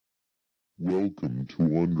Welcome to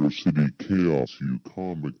Undercity Chaos, you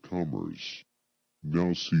comic comers.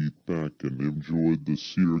 Now sit back and enjoy the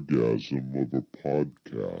seergasm of a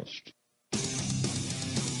podcast.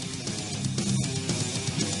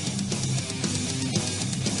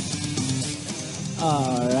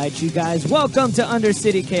 Alright, you guys, welcome to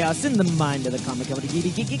Undercity Chaos in the mind of the comic company.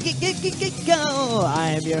 Go! I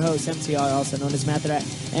am your host, MCR, also known as Matherat.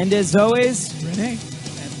 And as always, Rene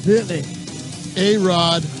and Billy.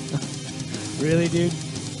 A-Rod. Really, dude?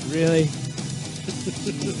 Really?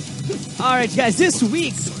 Alright, guys, this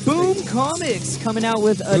week, Boom Comics coming out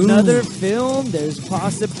with another film. There's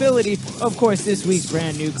possibility. Of course, this week's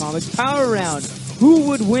brand new comics, Power Round. Who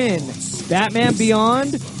would win? Batman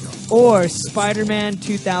Beyond or Spiderman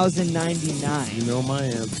 2099? You know my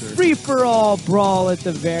answer. Free for all brawl at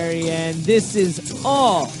the very end. This is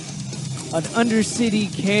all an Undercity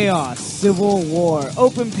Chaos, Civil War,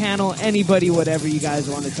 open panel, anybody, whatever you guys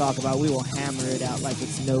want to talk about. We will hammer it out like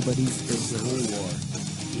it's nobody's Civil War.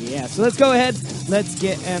 Yeah, so let's go ahead. Let's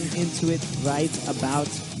get into it right about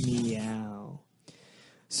meow.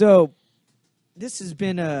 So, this has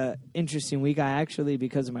been an interesting week. I actually,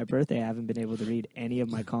 because of my birthday, I haven't been able to read any of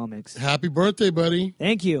my comics. Happy birthday, buddy.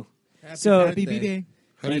 Thank you. Happy B-Day.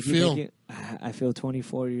 How do you feel? I feel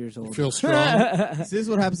 24 years old. You feel strong? This is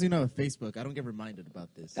what happens, with Facebook. I don't get reminded about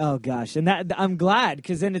this. Oh, gosh. And that I'm glad,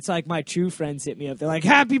 because then it's like my true friends hit me up. They're like,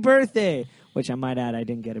 happy birthday! Which I might add, I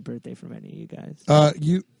didn't get a birthday from any of you guys.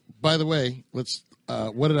 By the way,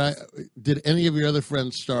 did any of your other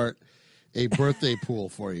friends start a birthday pool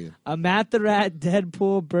for you? A Matt the Rat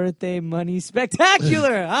Deadpool birthday money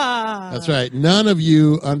spectacular! Ah! That's right. None of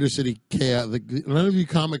you Undercity Chaos, none of you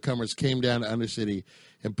comic comers came down to Undercity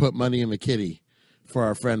and put money in the kitty for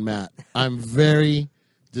our friend Matt. I'm very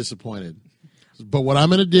disappointed. But what I'm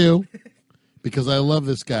going to do, because I love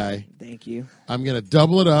this guy, Thank you. I'm going to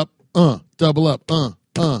double it up, and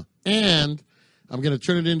I'm going to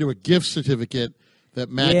turn it into a gift certificate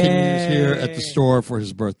that Matt can use here at the store for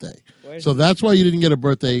his birthday. So that's why you didn't get a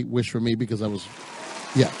birthday wish from me, because I was...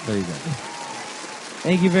 Yeah, there you go.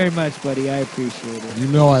 Thank you very much, buddy. I appreciate it. You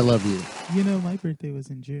know I love you. My birthday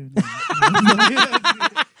was in June.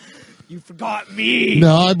 You forgot me!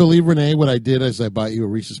 No, I believe, Rene, what I did is I bought you a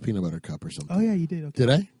Reese's Peanut Butter Cup or something. Oh, yeah, you did. Okay. Did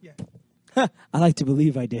I? Yeah. I like to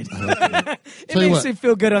believe I did. It Tell you makes what. me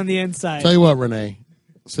feel good on the inside. Tell you what, Rene,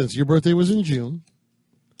 since your birthday was in June...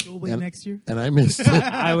 We'll wait next year. And I missed it.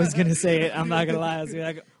 I was going to say it. I'm not going to lie. I was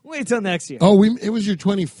going to wait till next year. Oh, it was your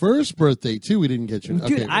 21st birthday, too. We didn't get you.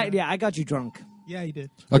 Dude, Okay, I got you drunk. Yeah, you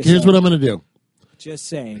did. okay, here's what I'm going to do. Just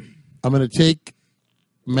saying. I'm going to take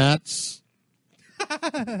Matt's...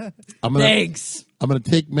 Thanks. I'm going to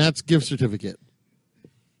take Matt's gift certificate.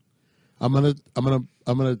 I'm going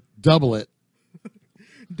to double it.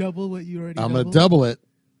 Double what you already I'm going to double it,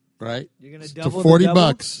 right? You're going to To double $40 the double?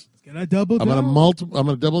 bucks. Gonna double I'm going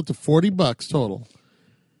to double it to $40 total.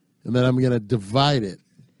 And then I'm going to divide it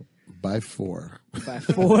by 4. By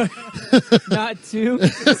 4, not 2.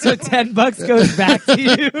 So $10 goes back to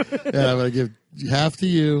you. And I'm going to give half to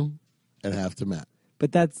you and half to Matt.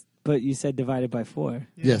 But you said divided by 4.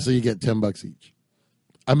 Yeah, so you get $10 each.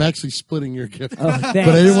 I'm actually splitting your gift. Oh, thanks, but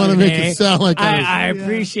I didn't want to make Rene. it sound like I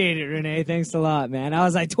appreciate it, Renee. Thanks a lot, man. I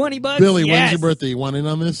was like, $20? Billy, yes. when's your birthday? You want in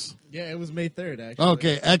on this? Yeah, it was May 3rd, actually.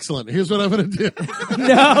 Okay, excellent. Here's what I'm going to do.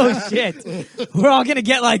 No shit. We're all going to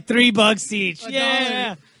get like $3 each.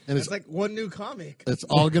 Yeah. And It's like one new comic. it's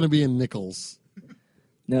all going to be in nickels.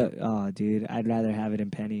 No, oh, dude, I'd rather have it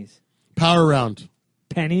in pennies. Power round.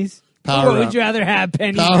 Pennies? Power What round. would you rather have,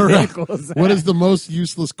 pennies Power or round. nickels? What is the most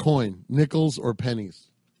useless coin? Nickels or pennies?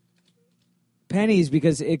 Pennies,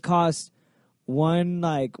 because it costs one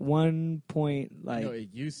point, No, it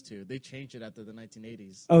used to. They changed it after the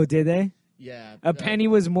 1980s. Oh, did they? Yeah. A penny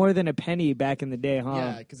was more than a penny back in the day, huh?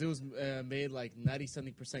 Yeah, because it was made like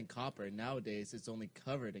 90-something% copper. Nowadays, it's only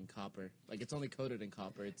covered in copper. Like, it's only coated in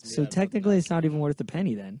copper. It's made So out of technically, it's not even worth a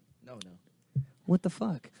penny then. No. What the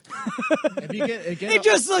fuck? If you get It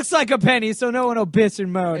just looks like a penny, so no one will bitch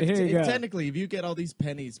and moan. Here you go. Technically, if you get all these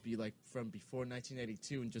pennies from before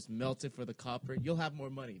 1982 and just melt it for the copper, you'll have more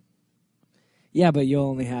money. Yeah, but you'll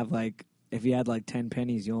only have if you had 10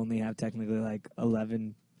 pennies, you'll only have technically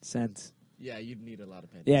 11 cents. Yeah, you'd need a lot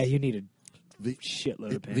of pennies. Yeah, you need a The,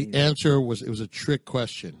 shitload of pennies. the answer was, it was a trick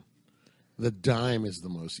question. The dime is the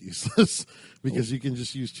most useless because you can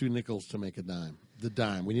just use 2 nickels to make a dime. The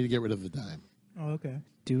dime. We need to get rid of the dime. Oh, okay.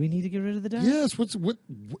 Do we need to get rid of the dime? Yes. What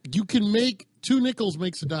you can make 2 nickels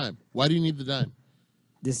makes a dime. Why do you need the dime?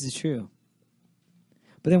 This is true.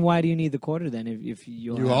 But then why do you need the quarter then? If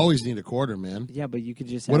you always need a quarter, man. Yeah, but you could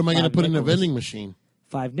just. What have am I going to 5 put in a nickels. vending machine?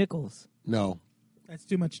 5 nickels. No. That's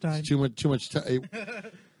too much time. It's too much time.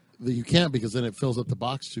 You can't because then it fills up the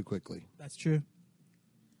box too quickly. That's true.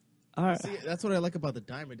 All right. See, that's what I like about the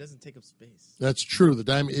dimer. It doesn't take up space. That's true. The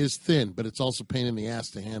dime is thin, but it's also pain in the ass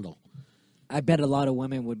to handle. I bet a lot of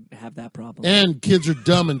women would have that problem. And kids are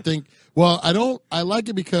dumb and think, well, I like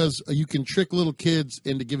it because you can trick little kids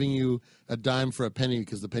into giving you a dime for a penny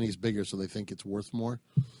because the penny's bigger, so they think it's worth more.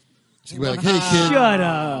 So you can be like, hey, kid. Shut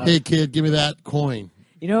up. Hey, kid, give me that coin.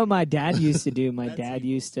 You know what my dad used to do? My dad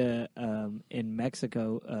used to, in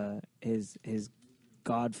Mexico, his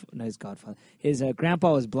grandpa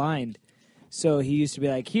was blind. So he used to be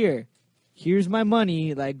like, here's my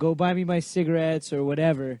money. Like, go buy me my cigarettes or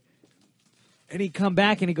whatever. And he'd come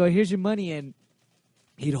back and he'd go, here's your money. And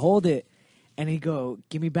he'd hold it. And he'd go,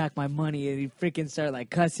 give me back my money. And he'd freaking start,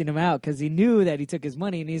 like, cussing him out because he knew that he took his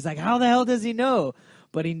money. And he's like, how the hell does he know?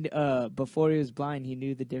 But he, before he was blind, he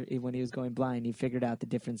knew when he was going blind, he figured out the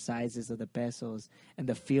different sizes of the pesos and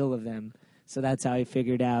the feel of them. So that's how he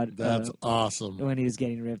figured out. That's awesome. When he was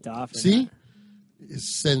getting ripped off. See?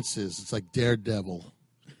 His senses. It's like Daredevil.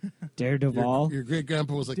 Daredevil? Your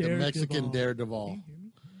great-grandpa was like the Mexican Daredevil.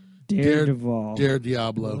 Daredevil. Dare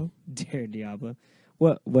Diablo. Dare Diablo.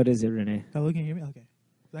 What is it, Rene? Hello, can you hear me? Okay.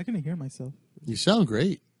 I can hear myself. You sound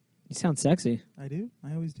great. You sound sexy. I do?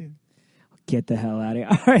 I always do. Get the hell out of here.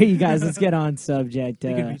 All right, you guys, let's get on subject.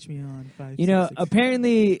 You can reach me on 5.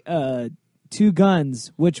 Apparently, Two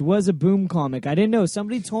Guns, which was a Boom comic. I didn't know.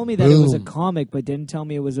 Somebody told me that it was a comic, but didn't tell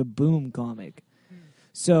me it was a Boom comic.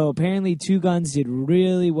 So apparently, Two Guns did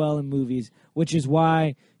really well in movies, which is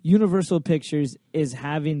why Universal Pictures is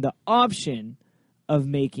having the option of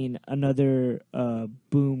making another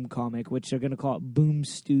Boom comic, which they're going to call it Boom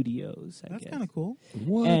Studios. That's kind of cool.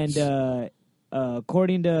 What? And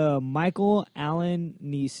according to Michael Allen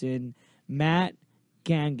Neeson, Matt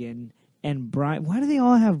Gangan, and Brian, why do they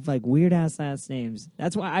all have like weird ass last names?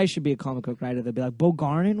 That's why I should be a comic book writer. They'll be like,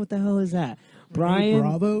 Bogarnon, what the hell is that? Brian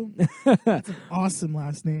Bravo. That's an awesome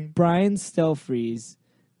last name. Brian Stelfreeze,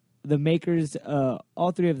 the makers,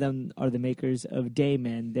 all three of them are the makers of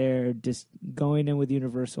Dayman. They're just going in with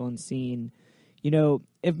Universal and seeing,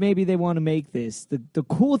 if maybe they want to make this. The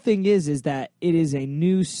cool thing is that it is a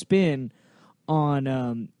new spin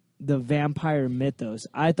on the vampire mythos.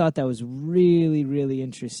 I thought that was really, really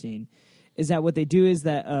interesting. Is that what they do is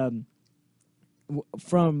that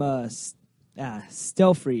from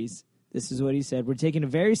Stelfreeze, this is what he said, we're taking a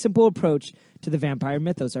very simple approach to the vampire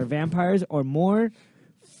mythos. Our vampires are more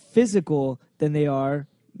physical than they are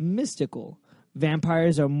mystical.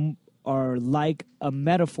 Vampires are like a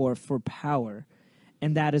metaphor for power,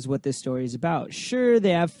 and that is what this story is about. Sure,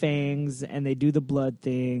 they have fangs, and they do the blood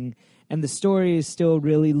thing, and the story is still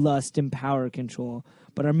really lust and power control.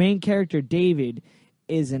 But our main character, David,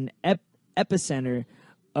 is an epicenter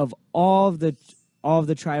of all of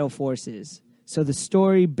the trial forces. So the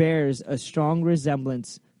story bears a strong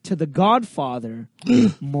resemblance to The Godfather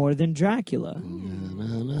more than Dracula. I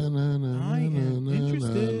am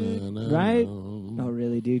interested. Right? Oh,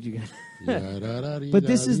 really, dude? You got. But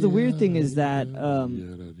this is the weird thing is that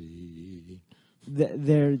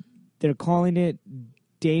they're calling it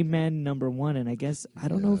Dayman #1, and I guess I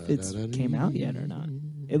don't know if it's came out yet or not.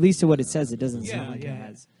 At least to what it says, it doesn't sound like it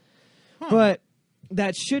has. Huh. But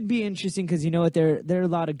that should be interesting because you know what? There are a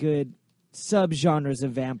lot of good subgenres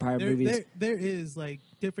of vampire movies. There is like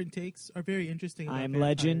different takes are very interesting. About I'm vampires.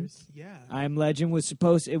 Legend. Yeah, I'm Legend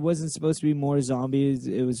it wasn't supposed to be more zombies.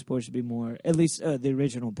 It was supposed to be more. At least the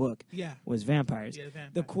original book. Was vampires. Yeah,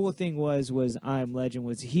 vampires. The cool thing was I'm Legend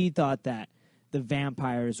was he thought that the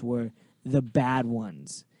vampires were the bad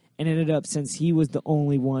ones, and ended up since he was the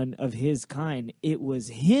only one of his kind, it was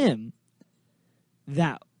him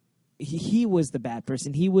that he was the bad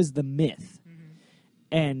person. He was the myth.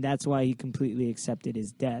 And that's why he completely accepted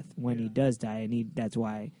his death when he does die. And that's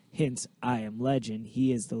why, hence, I am Legend.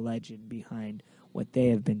 He is the legend behind what they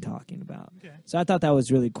have been talking about. Okay. So I thought that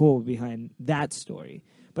was really cool behind that story.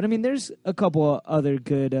 But, I mean, there's a couple of other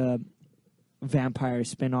good vampire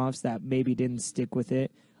spinoffs that maybe didn't stick with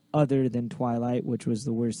it other than Twilight, which was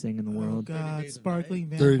the worst thing in the world. Oh, God, sparkling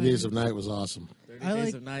vampires. 30 Days of Night was awesome. 30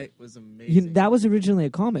 Days of Night was amazing. That was originally a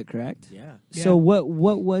comic, correct? Yeah. So what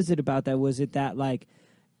was it about that? Was it that, like,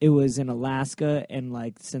 it was in Alaska, and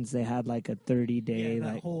like since they had like a 30-day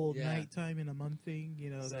that whole nighttime in a month thing,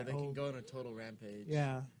 so that they whole can go on a total rampage.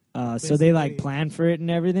 Yeah. So they like planned for it and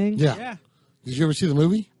everything. Yeah. Did you ever see the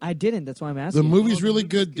movie? I didn't. That's why I'm asking. The movie's really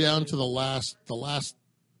good down to the last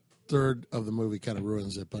third of the movie kind of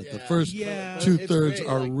ruins it, but the first 2/3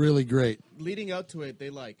 are really great. Leading up to it, they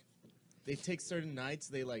like they take certain nights,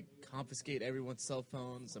 they like confiscate everyone's cell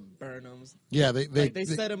phones and burn them. Yeah, They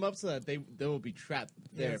set them up so that they will be trapped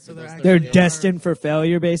there. so for they're those actually- They're 30 days. destined for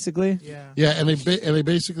failure, basically. Yeah. yeah, and they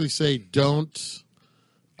basically say don't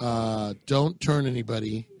turn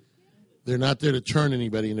anybody. They're not there to turn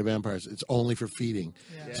anybody into vampires. It's only for feeding.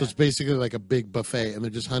 Yeah. So it's basically like a big buffet, and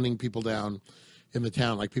they're just hunting people down in the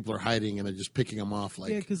town. Like people are hiding, and they're just picking them off.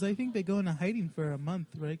 Like Yeah, because I think they go into hiding for a month,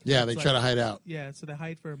 right? 'Cause yeah, it's they try to hide out. Yeah, so they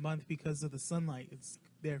hide for a month because of the sunlight. It's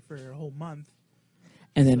there for a whole month.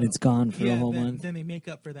 And then it's gone for a whole then, month. Then they make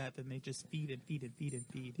up for that. Then they just feed and feed and feed and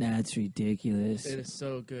feed. That's ridiculous. It is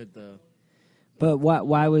so good though. But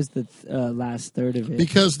why was the last third of it?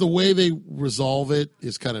 Because the way they resolve it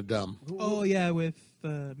is kind of dumb. Oh yeah, with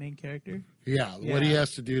the main character Yeah, what he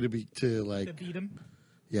has to do to to like, beat him.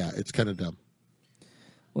 yeah, it's kind of dumb.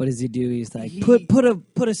 What does he do? He's like, He- put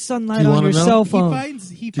a sunlight Do you on wanna your know? cell He phone. finds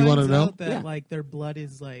Do you wanna know? out that Yeah. like their blood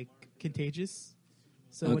is like contagious.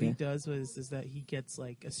 So what he Okay. does is that he gets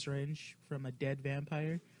like a syringe from a dead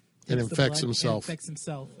vampire And takes the infects blood, himself. and infects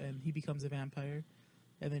himself, and he becomes a vampire.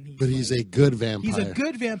 And then But he's a good vampire. he's a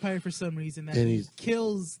good vampire for some reason that And he he's-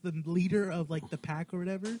 kills the leader of like the pack or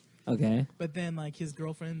whatever. Okay. But then like his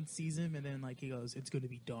girlfriend sees him, and then like he goes, "It's going to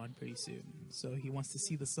be dawn pretty soon." So he wants to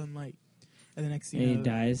see the sunlight. And the next thing And you he know,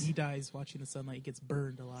 dies? He dies watching the sunlight. He gets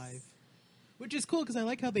burned alive, which is cool because I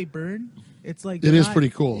like how they burn. It's like It they're is not- pretty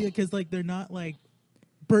cool. Yeah, because like they're not like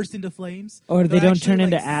burst into flames, Or they They're don't actually, turn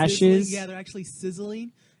into like, ashes? sizzling. Yeah, they're actually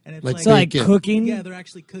sizzling, and it's Like like, So like Bacon. cooking, yeah, they're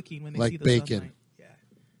actually cooking when they Like see the bacon. sunlight. Yeah,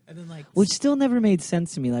 and then like which still never made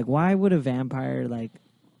sense to me. Like, why would a vampire like?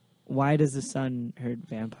 Why does the sun hurt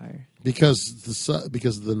vampire? because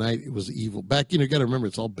the night was evil. Back, you got to remember,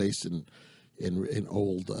 it's all based in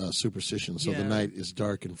old superstition. So the Yeah. night is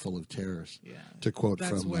dark and full of terrors. yeah, To quote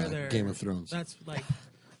that's from where they're- Game of Thrones. That's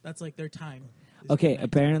like their time. is Okay, midnight.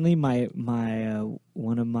 apparently my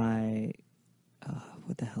one of my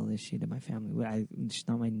what the hell is she to my family? She's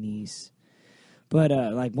not my niece, but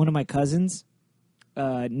like one of my cousins.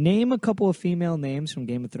 Name a couple of female names from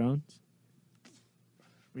Game of Thrones.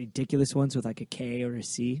 Ridiculous ones with like a K or a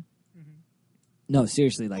C. No,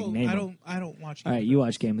 seriously, like Oh, name. I them. don't watch. All right, you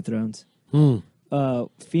watch Game of Thrones. Hmm.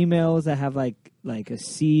 Females that have like a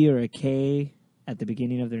C or a K at the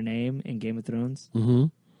beginning of their name in Game of Thrones. Mm-hmm.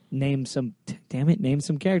 Name some. Damn it! Name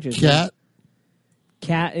some characters. Cat.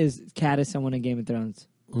 Cat is someone in Game of Thrones.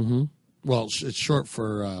 Mm-hmm. Well, it's short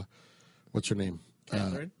for what's her name?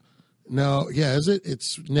 Catherine? No, yeah, is it?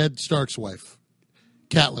 It's Ned Stark's wife,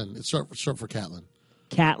 Catelyn. It's short for Catelyn.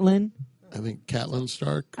 Catelyn. I think Catelyn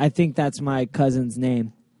Stark. I think that's my cousin's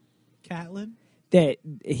name. Catelyn. That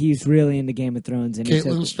he's really into Game of Thrones. And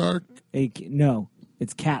Caitlyn Stark. No,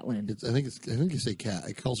 it's Catelyn. I think you say Cat.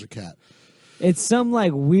 He calls her Cat. It's some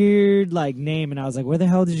like weird like name, and I was like, where the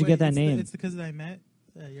hell did you Wait, get that it's name? It's the cousin I met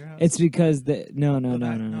at your house. It's because no,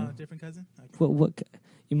 different cousin. Okay. What?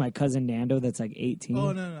 You my cousin Nando? That's like 18.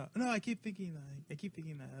 Oh no. I keep thinking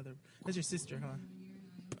that other. That's your sister, huh?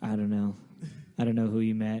 I don't know. I don't know who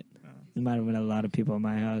you met. There might have been a lot of people in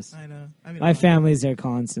my house. I know. I mean, My family's there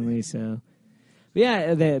constantly, so. But yeah,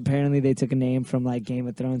 apparently they took a name from like Game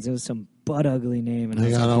of Thrones. It was some butt ugly name, and I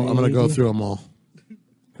was Hang on, like, I'm going to go "Really?" through them all.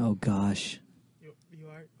 Oh gosh. You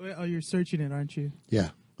are. Oh, you're searching it, aren't you? Yeah,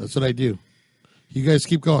 that's what I do. You guys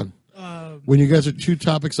keep going. When you guys are 2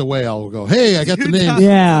 topics away, I'll go, hey, I got the 2 name. topics.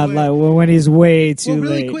 Yeah, Wait. like when he's way too Well,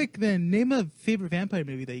 really late. quick then, name a favorite vampire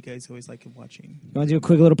movie that you guys always like watching. You want to do a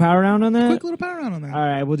quick little power round on that? Quick little power round on that. All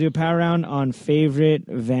right, we'll do a power round on favorite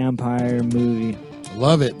vampire movie.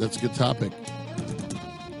 Love it. That's a good topic.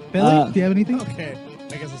 Billy, do you have anything? Okay,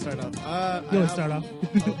 I guess I'll start off. You always start off.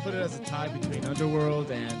 I'll put it as a tie between Underworld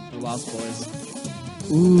and The Lost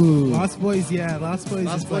Boys. Ooh. Lost Boys, yeah. Lost Boys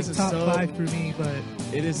Lost is Boys like is top so- 5 for me, but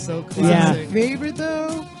It is so is Yeah. it my favorite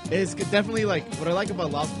though? It's definitely like what I like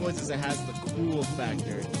about Lost Boys is it has the cool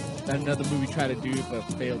factor that another movie tried to do but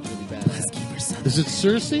failed really bad. Is it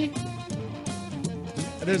Cersei?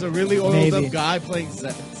 And there's a really oiled Maybe. up guy playing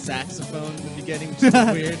saxophone in the beginning, which is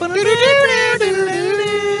weird.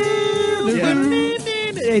 Yeah.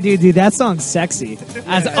 Hey, dude, that song's sexy.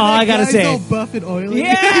 That's all I gotta Guy's say. all buff and oily.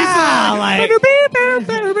 Yeah, like. And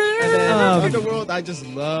then Um, Underworld, I just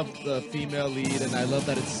love the female lead, and I love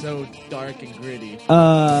that it's so dark and gritty.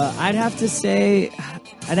 I'd have to say,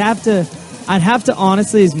 I'd have to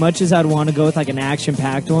honestly, as much as I'd want to go with like an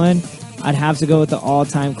action-packed one, I'd have to go with the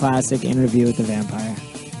all-time classic Interview with the Vampire.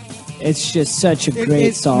 It's just such a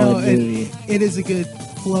great, solid movie. It is a good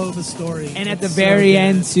flow of a story. And at the It's so very good.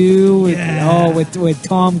 end too, with Yeah. with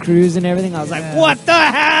Tom Cruise and everything, I was like, Yeah. what the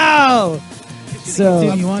hell? So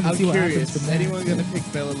Continue on and I'm see what happens curious, from is there. anyone going to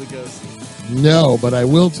pick Bela Lugosi? No, but I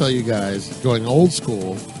will tell you guys, going old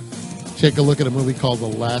school, take a look at a movie called The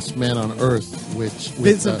Last Man on Earth, which with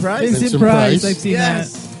Vincent Price? Vincent Price. I've seen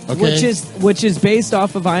Yes. that. Okay. Which is based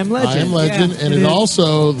off of I Am Legend. I Am Legend, Yeah, and it it is.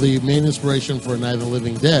 also the main inspiration for Night of the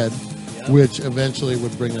Living Dead, which eventually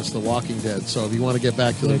would bring us The Walking Dead. So if you want to get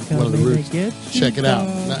back to Look one of the how they roots, get check you, it out.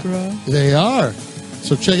 Barbara. They are.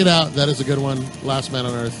 So check it out. That is a good one. Last Man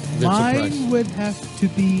on Earth, Vincent Mine Price. would have to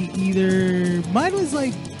be either. Mine was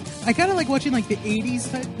like. I kind of like watching like the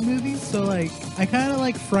 80s type movies. So like. I kind of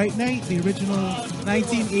like Fright Night, the original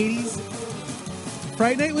 1980s.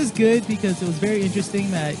 Fright Night was good because it was very interesting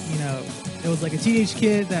that, you know, it was like a teenage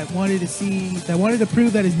kid that wanted to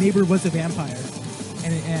prove that his neighbor was a vampire.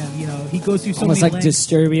 And you know, he goes through so Almost many like lengths.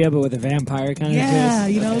 Disturbia, but with a vampire kind of Yeah,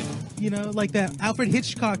 twist. you know, like that Alfred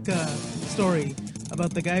Hitchcock story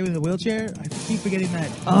about the guy with the wheelchair. I keep forgetting that.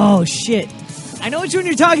 Oh shit! I know which one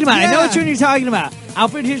you're talking about. I know Yeah. which one you're talking about.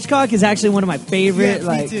 Alfred Hitchcock is actually one of my favorite. Yeah,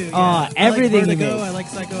 like, me too. oh, Yeah. everything I he like Vertigo, made. I like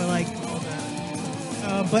Psycho. I like all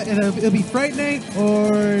that. But it'll be Fright Night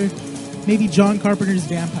or maybe John Carpenter's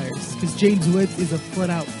Vampires because James Woods is a flat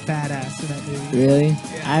out badass in that movie. Really?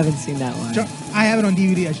 I haven't seen that one. I have it on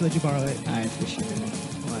DVD. I should let you borrow it. All right, for sure.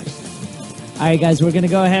 Watch that. All right, guys, we're gonna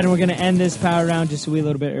go ahead and we're gonna end this power round just a wee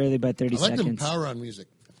little bit early, by 30 I like them seconds. power on music.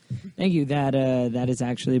 Thank you. That is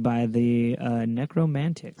actually by the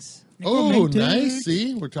Necromantics. Oh, Necromantic. nice.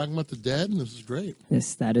 See, we're talking about the dead, and this is great.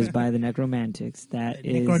 That is by the Necromantics. That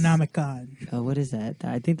is. Necronomicon. Oh, what is that?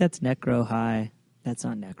 I think that's Necro High. That's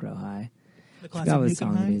not Necro High. The I classic forgot what Nukem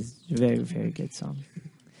song High. it is. Very, very good song.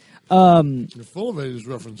 You're full of 80s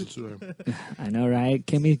references today. I know, right?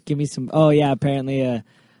 Give me some. Oh yeah, apparently,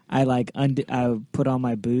 I like I put on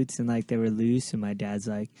my boots and like they were loose, and my dad's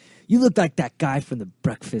like, "You look like that guy from the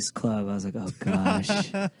Breakfast Club." I was like, "Oh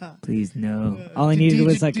gosh, please no." All I needed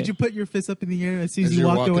was like. Did you put your fist up in the air as soon as As you you're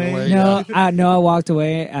walked walking away? away? No, I walked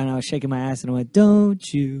away and I was shaking my ass and I went, "Don't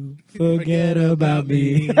you forget about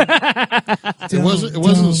me." It wasn't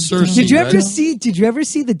Cersei. Did you ever right? see? Did you ever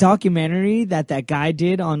see the documentary that guy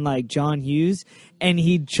did on like John Hughes, and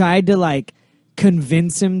he tried to like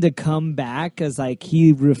convince him to come back because like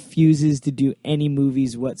he refuses to do any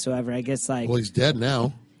movies whatsoever. I guess like Well, he's dead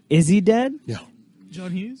now. is he dead? Yeah.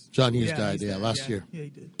 John Hughes? John Hughes Yeah, died, he's dead. last year. Yeah, he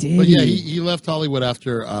did. Did But yeah, he? he left Hollywood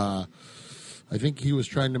after, I think he was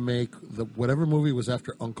trying to make whatever movie was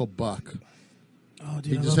after Uncle Buck. Oh,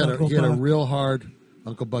 dude, He I just love had Uncle he had a Buck. real hard.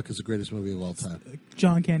 Uncle Buck is the greatest movie of all time.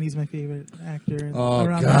 John Candy's my favorite actor Oh,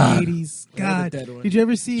 around God. the 80s. God. dead one. Did you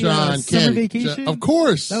ever see John Summer Candy. Vacation? Of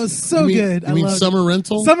course. That was so You mean- good. You I mean loved it. Summer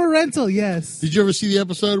Rental? Summer Rental, yes. Did you ever see the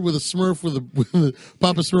episode with a Smurf with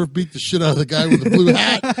Papa Smurf beat the shit out of the guy with the blue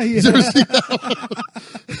hat? Did you ever see that?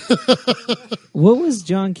 What was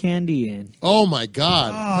John Candy in? Oh my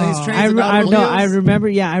God! Planes, Trains, I and Automobiles. remember.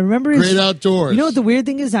 Yeah, I remember. Great Outdoors. You know what the weird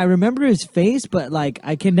thing is? I remember his face, but like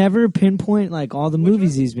I can never pinpoint like all the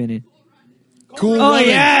movies he's been in. Cool. Oh Running.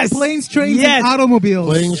 yes, Planes, Trains, yes. and Automobiles.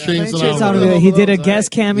 Planes, Trains, and Trains, Automobiles. Automobiles. He did a Automobiles,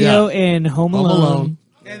 guest cameo in Home Home Alone. Alone.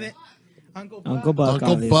 And then Uncle Uncle Buck.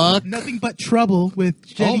 Uncle obviously. Buck. Nothing But Trouble with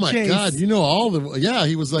Jenny Oh my Chase. God! You know all the. Yeah,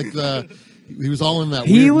 he was like the. He was all in that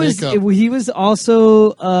He weird was. makeup. He was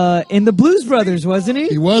also in the Blues Brothers, wasn't he?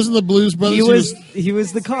 He was in the Blues Brothers. He was. He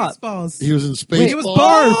was the cop. Spaceballs. He was in Space. Wait, he was Ball.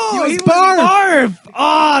 Barf. Oh, He he was was Barf. Barf.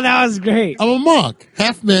 Oh, that was great. I'm a mock,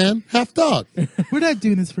 half man, half dog. We're not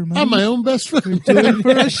doing this for money. I'm my own best friend. Doing it for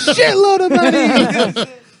a shitload of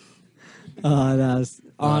money. Oh, that was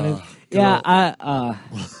honest. Yeah,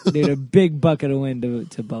 dude, a big bucket of wind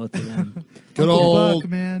to both of them. Good Uncle old Buck,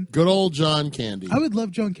 man. Good old John Candy. I would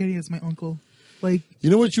love John Candy as my uncle. Like, You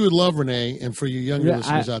know what you would love, Renee, and for you younger Yeah,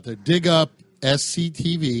 listeners out there, dig up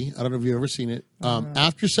SCTV. I don't know if you've ever seen it.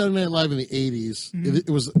 After Saturday Night Live in the 80s, it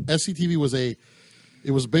was SCTV was it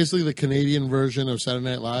was basically the Canadian version of Saturday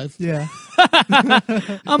Night Live. yeah.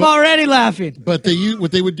 I'm already laughing. But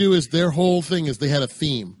what they would do is their whole thing is they had a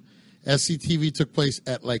theme. SCTV took place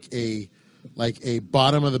at like a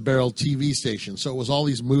bottom of the barrel TV station, so it was all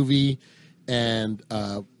these movie and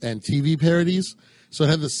TV parodies. So it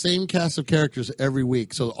had the same cast of characters every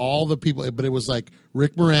week. So all the people, but it was like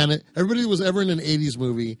Rick Moranis. Everybody that was ever in an 80s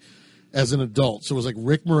movie as an adult. So it was like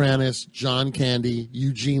Rick Moranis, John Candy,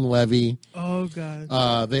 Eugene Levy. Oh, God.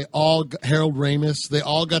 Harold Ramis. They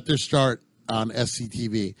all got their start on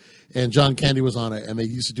SCTV. And John Candy was on it. And they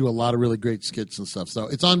used to do a lot of really great skits and stuff. So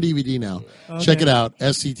it's on DVD now. Okay. Check it out.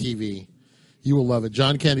 SCTV. You will love it.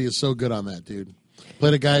 John Candy is so good on that, dude.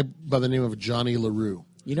 Played a guy by the name of Johnny LaRue.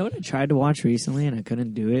 You know what I tried to watch recently and I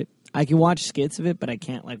couldn't do it? I can watch skits of it, but I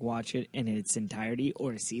can't like watch it in its entirety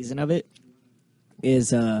or a season of it.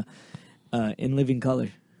 Is In Living Color.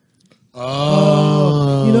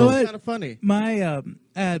 Oh. You know It's what? kind of funny. My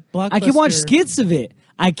at Blockbuster. I can watch skits of it.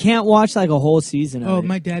 I can't watch like a whole season of Oh, it.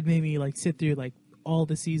 my dad made me like sit through like all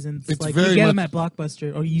the seasons. It's like very we get them much- at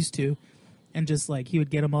Blockbuster, or used to, and just like he would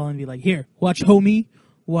get them all and be like, "Here, watch Homie,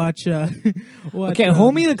 watch." Watch, Okay,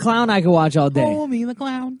 Homie the Clown I could watch all day. Homie the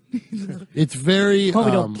Clown. It's very,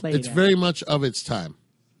 Homie, don't play it's that. very much of its time.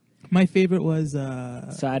 My favorite was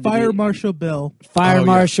I had to Fire be- Marshal Bill. Fire Oh, yeah.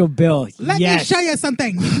 Marshal Bill. Let yes. me show you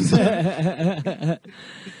something.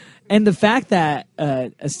 And the fact that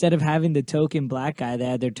instead of having the token black guy, they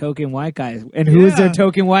had their token white guy. And who was their Yeah.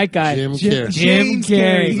 token white guy? Jim Carrey. Jim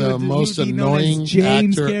Carrey. He The would- most he would be known as annoying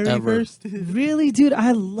James actor Carey ever. First. Really, dude?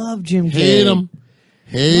 I love Jim Carrey. Hate him.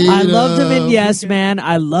 Hate I loved him in him. Yes Man.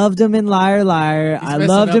 I loved him in Liar Liar. I messing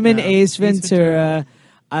loved up him in now. Ace Ventura.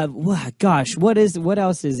 Gosh, what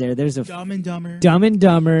else is there? There's a Dumb and Dumber. Dumb and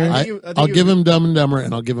Dumber. I think I'll you- give him Dumb and Dumber,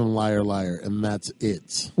 and I'll give him Liar Liar, and that's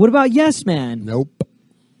it. What about Yes Man? Nope.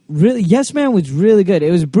 Really, Yes Man was really good.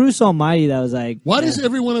 It was Bruce Almighty that was like. Why does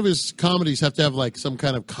every one of his comedies have to have like some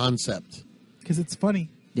kind of concept? Because it's funny.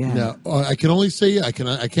 Yeah. No, I can only say I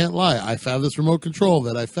can't lie. I found this remote control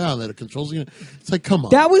that I found that it controls. It's like, come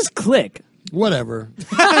on, That was Click. whatever.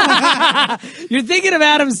 You're thinking of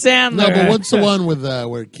Adam Sandler. No, but what's the one with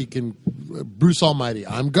where he can Bruce Almighty?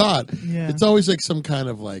 I'm God. Yeah. It's always like some kind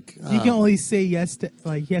of like. He can only say yes to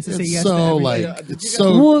like he has to say It's yes to so everything. like Yeah, did it's you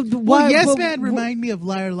so. Well, Well, why, Yes but- Man remind me of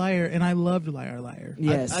Liar Liar, and I loved Liar Liar.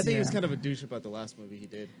 Yes. I think he was Yeah. kind of a douche about the last movie he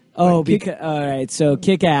did. Oh, Like, Kick- because all right. So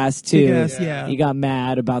Kick Ass too. Kick-Ass, yeah. He got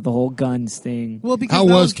mad about the whole guns thing. Well, because How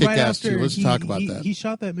that was was Kick-Ass right too? after Let's talk about that. He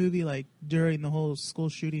shot that movie like during the whole school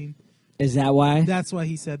shooting. Is that why? That's why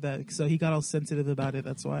he said that. So he got all sensitive about it.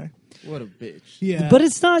 That's why. What a bitch. Yeah, But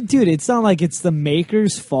it's not, dude. It's not like it's the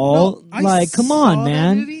maker's fault. I like, come saw on, that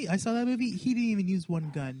man. movie. I saw that movie. He didn't even use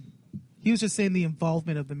one gun. He was just saying the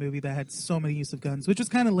involvement of the movie that had so many use of guns, which was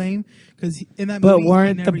kind of lame because in that movie, But he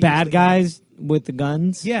weren't the never bad used the guns. guys with the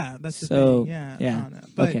guns? Yeah, that's the So, thing. Yeah, yeah. I don't know.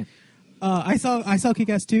 But Okay. I saw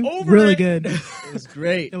Kick-Ass 2. Over Really it. good. It was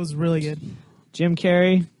great. It was really good. Jim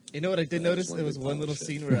Carrey. You know what I did notice? There was one little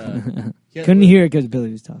scene where Couldn't hear it because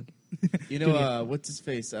Billy was talking. You know what's his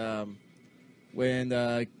face?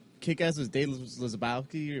 When Kick-Ass was dating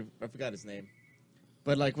Lizabowski, I forgot his name.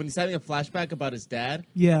 But like when he's having a flashback about his dad,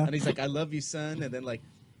 Yeah. and he's like, "I love you, son," and then like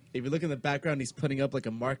if you look in the background, he's putting up like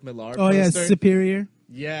a Mark Millar Oh yeah, poster. Superior.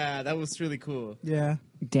 Yeah, that was really cool. Yeah.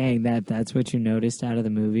 Dang, that's what you noticed out of the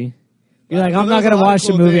movie? You're Well, like, I'm there not was a going to lot of watch the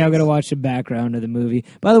cool movie. I'm things. going to watch the background of the movie.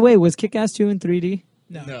 By the way, was Kick-Ass 2 in 3D?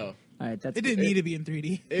 No. No, All right, that's It didn't need to be in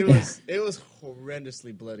 3D. it was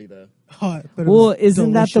horrendously bloody though. But it Well, was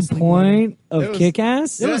isn't that the deliciously point of It was-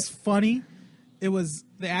 Kick-Ass? good. It was funny. It was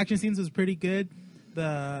the action scenes was pretty good.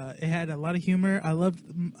 It had a lot of humor. I loved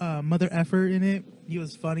Mother Effer in it. He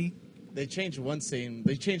was funny. They changed one scene.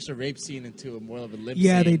 They changed the rape scene into a more of a lip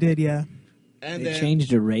Yeah, scene. they did. Yeah. And They then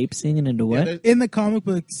changed a rape scene into what? yeah, In the comic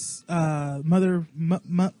books,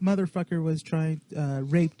 motherfucker was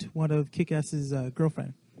raped one of Kick-Ass's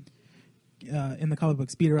girlfriend. In the comic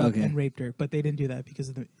books, beat her up Okay. and raped her, but they didn't do that because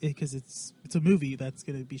it's a movie that's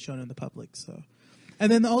going to be shown in the public. So,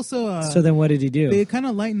 and then also, So then what did he do? they kind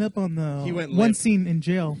of lighten up on the He went one limp. scene in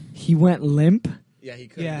jail. He went limp? yeah, he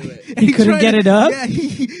couldn't Yeah, do it. He couldn't tried get it up? Yeah,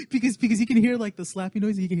 because you can hear like the slapping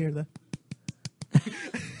noise. You can hear the.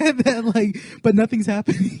 And then but nothing's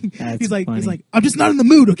happening. That's he's like, funny. I'm just not in the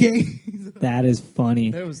mood. Okay. That is funny.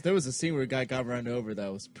 There was a scene where a guy got run over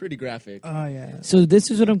that was pretty graphic. Oh yeah. So this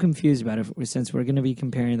is what I'm confused about. Since we're going to be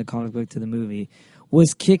comparing the comic book to the movie,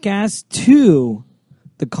 was Kick-Ass 2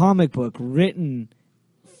 the comic book written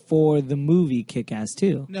for the movie Kick-Ass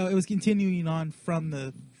 2? No, it was continuing on from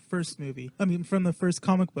the first movie. I mean, from the first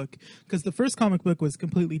comic book, because the first comic book was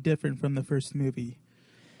completely different from the first movie.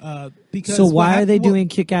 Because So what why are hap- they well, doing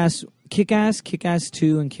Kick-Ass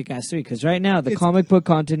 2, and Kick-Ass 3? Because right now the It's comic book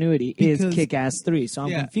continuity is because- Kick-Ass 3, so I'm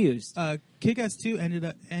Yeah. confused. Kick-Ass 2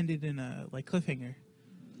 ended in a cliffhanger,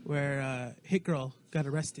 where Hit Girl got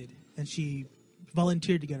arrested and she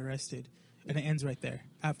volunteered to get arrested, and it ends right there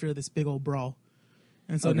after this big old brawl.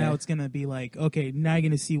 And so Okay. now it's gonna be like, okay, now you're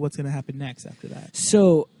gonna see what's gonna happen next after that.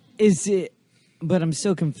 So is it? But I'm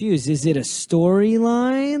still confused. Is it a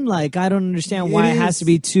storyline? Like I don't understand why It it has is. to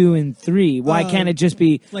be 2 and 3. Why can't it just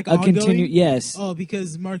be Like a continue? ongoing? Yes. Oh,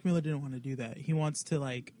 because Mark Miller didn't want to do that. He wants to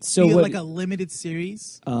So be what- like a limited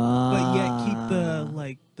series, but yet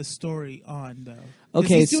keep the story on though. 'Cause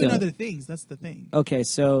Okay, he's doing so- other things. That's the thing. Okay,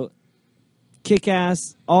 so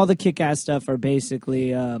Kick-Ass, all the Kick-Ass stuff are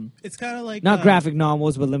basically It's kind of like not graphic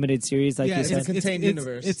novels, but limited series, like you it's said. Contained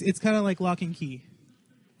universe. It's kind of like Lock and Key.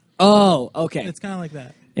 Oh, okay. It's kind of like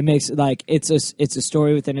that. It It makes like it's a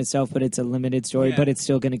story within itself, but it's a limited story, Yeah. but it's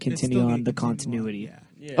still going to It's continue still on gonna the continue continuity. on,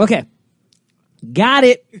 Yeah. Okay, got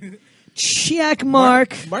it. Check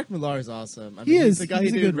mark. Mark Millar is awesome. I He mean, is. He's the guy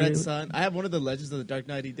He's who a did good Red real- Sun. I have one of the Legends of the Dark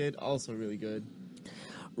Knight he did, also really good.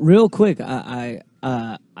 Real quick, I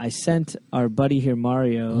sent our buddy here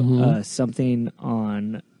Mario Mm-hmm. something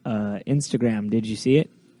on Instagram. Did you see it?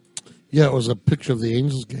 Yeah, it was a picture of the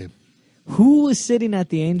Angels game. Who was sitting at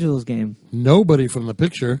the Angels game? Nobody from the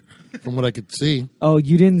picture, from what I could see. Oh,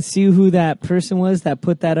 you didn't see who that person was that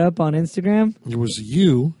put that up on Instagram? It was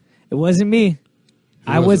you. It wasn't me.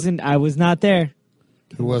 I was it? was not there.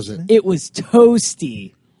 Who was it? It was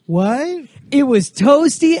Toasty. What? It was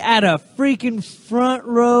Toasty at a freaking front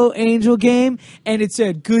row Angel game, and it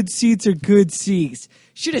said "good seats are good seats."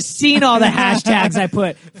 Should have seen all the hashtags I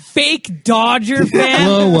put. Fake Dodger fan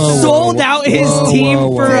Whoa, whoa, whoa, sold whoa. out his Whoa, team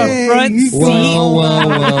whoa, for whoa. a front Whoa, seat. Whoa, whoa,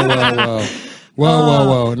 whoa, whoa,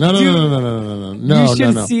 whoa, whoa, no, Dude, no, you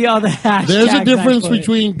should see all the hashtags. There's a difference I put.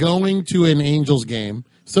 between going to an Angels game.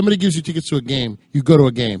 Somebody gives you tickets to a game. You go to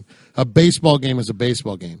a game. A baseball game is a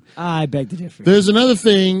baseball game. I beg to differ. There's another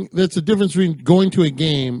thing that's a difference between going to a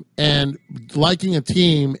game and liking a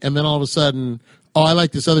team, and then all of a sudden, oh, I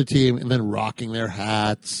like this other team, and then rocking their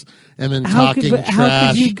hats, and then How could- talking but trash. how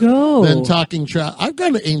could you go? Then talking trash. I've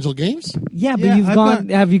gone to Angel games. Yeah, but Yeah, you've I've gone.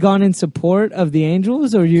 got- Have you gone in support of the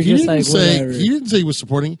Angels, or you're He just didn't like say whatever? he didn't say he was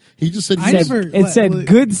supporting. He just said I he never- It said Look-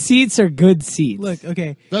 good seats are good seats. Look,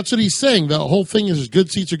 okay. That's what he's saying. The whole thing is good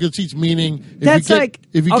seats are good seats, meaning if That's you get, like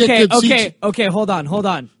if you okay, get good okay, seats. okay. Hold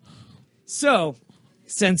on. So,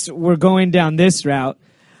 since we're going down this route,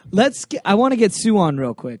 I want to get Sue on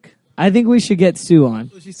real quick. I think we should get Sue on.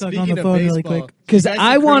 She's talking Speaking on the of phone baseball, really quick. 'Cause you guys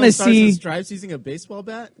I see wanna Colonel Stars and see- Stripes using a baseball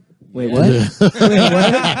bat. Wait, what? Wait,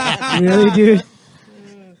 what? Really, dude?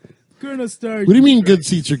 Colonel Star. What do you mean good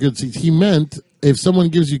seats are good seats? He meant if someone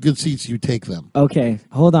gives you good seats, you take them. Okay,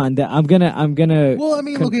 hold on. I'm gonna. Well, I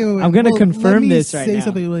mean, okay, wait, I'm gonna well, confirm let me this right say now.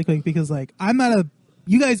 something really quick because, like, I'm not a.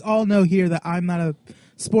 You guys all know here that I'm not a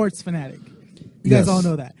sports fanatic. You guys Yes. all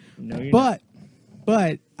know that. No, you're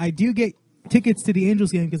But I do get tickets to the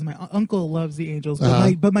Angels game because my uncle loves the Angels.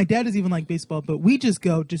 Uh-huh. But my dad doesn't even like baseball. But we just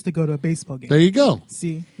go to go to a baseball game. There you go.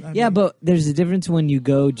 See? I Yeah, mean, but there's a difference when you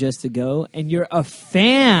go just to go, and you're a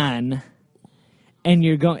fan, and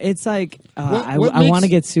you're going. It's like I What want to makes-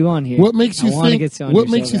 get Sue on here. What makes you I wanna think? Get Sue on What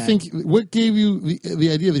here makes so you bad. think? What gave you the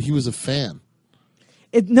idea that he was a fan?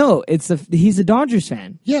 He's a Dodgers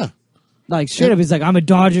fan. Yeah, Like straight up, he's like, I'm a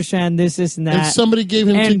Dodgers fan. This and that. and somebody gave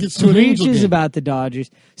him and tickets to an Angel preaches game. about the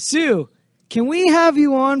Dodgers. Sue, can we have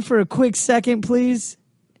you on for a quick second, please?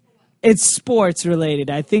 It's sports related.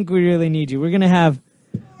 I think we really need you. We're gonna have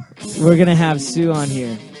Sue on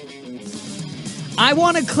here. I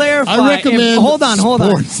want to clarify. I recommend hold on.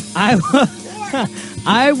 sports.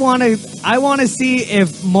 I want to see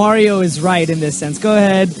if Mario is right in this sense. Go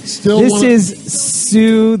ahead. Still this wanna- is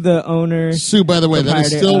Sue, the owner. Sue, by the way, that is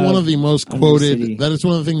proprietor still of one of the most Undercity. quoted. That is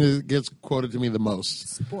one of the things that gets quoted to me the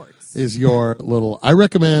most. Sports. Is your little? I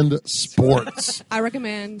recommend sports. I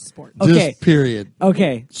recommend sports. Okay. Just period.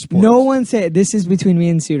 Okay. Sports. No one said this is between me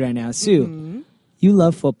and Sue right now. Sue, you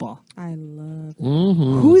love football. I love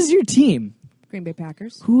Who's your team? Green Bay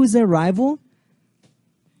Packers. Who is their rival?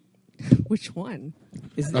 Which one?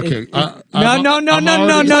 Okay. No. Talking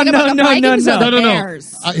about the Vikings or the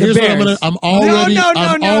Bears? Here's what I'm gonna. I'm already.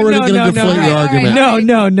 I'm already gonna deflate your argument.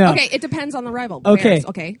 No. Okay, it depends on the rival. Okay. Bears,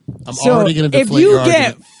 okay. I'm So already gonna if deflate you your get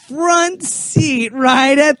argument. front seat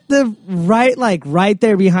right at the right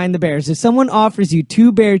there behind the Bears, if someone offers you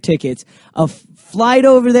 2 Bear tickets, a flight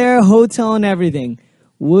over there, hotel and everything,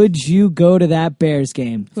 would you go to that Bears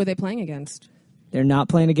game? Who are they playing against? They're not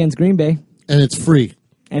playing against Green Bay, And it's free.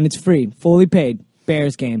 and it's free, fully paid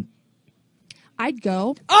Bears game. I'd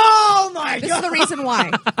go. Oh my This is the reason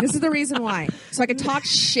why. This is the reason why. So I could talk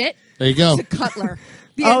shit There you go. to Cutler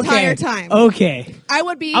the entire time. Okay. I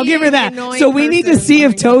would be. I'll give her the that. annoying So we need to person see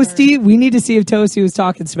if going with her. Toasty. We need to see if Toasty was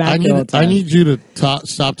talking smack. I the whole need. time. I need you to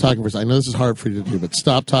stop talking for a second. I know this is hard for you to do, but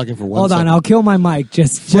stop talking for 1 Hold second. on, I'll kill my mic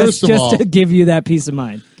First of all- to give you that peace of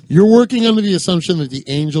mind. You're working under the assumption that the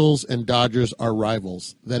Angels and Dodgers are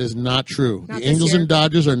rivals. That is not true. Not The this Angels year. and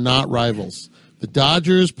Dodgers are not rivals. The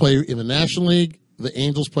Dodgers play in the National League. The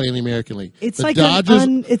Angels play in the American League. It's the like Dodgers,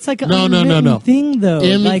 it's like an no unwritten thing, though.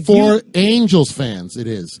 In like for Angels fans, it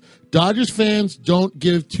is. Dodgers fans don't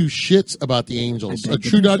give two shits about the Angels. A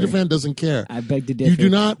true Dodger fan doesn't care. I beg to differ. You do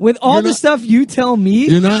not. With all you're the not- stuff you tell me,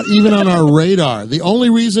 You're not even on our radar. The only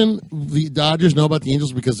reason the Dodgers know about the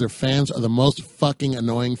Angels is because their fans are the most fucking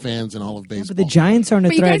annoying fans in all of baseball. but the Giants aren't a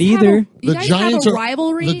But you threat guys have either. you guys have a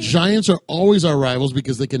rivalry. The Giants are always our rivals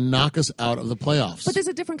because they can knock us out of the playoffs. But there's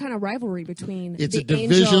a different kind of rivalry between It's the a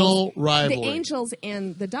divisional Angels, rivalry. the Angels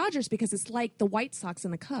and the Dodgers because it's like the White Sox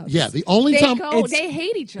and the Cubs. Yeah, the only time they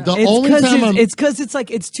hate each other. The only time I'm- It's because it's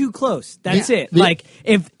like it's too close. That's Yeah. it. Like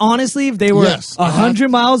if they were Yes.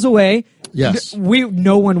 100 miles away, Yes.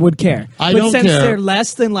 no one would care. I but don't since care. they're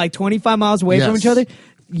less than like 25 miles away from Yes. each other,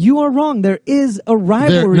 you are wrong. There is a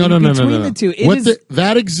rivalry between the two.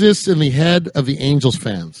 That exists in the head of the Angels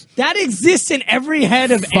fans. That exists in every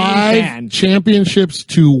head of any 5 fan. championships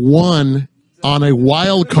to 1 on a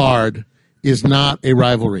wild card is not a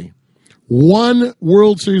rivalry. 1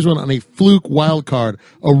 World Series win on a fluke wild card,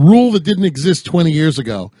 a rule that didn't exist 20 years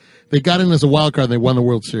ago. They got in as a wild card and they won the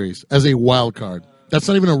World Series as a wild card. That's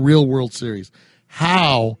not even a real World Series.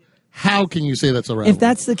 How can you say that's a rivalry? If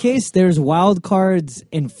that's the case, there's wild cards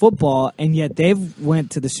in football, and yet they've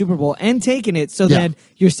went to the Super Bowl and taken it. So Yeah. then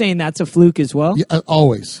you're saying that's a fluke as well? Yeah,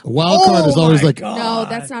 always. A wild card is always like No,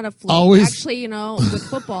 that's not a fluke. Always- Actually, with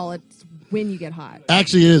football, it's when you get hot.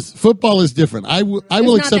 Actually, it is. Football is different. I will There's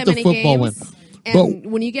not accept that a many football games, win. And But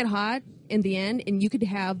when you get hot in the end, and you could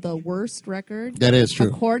have the worst record. That is true.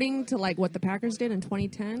 According to what the Packers did in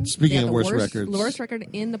 2010. Speaking they had of the worst records. the worst record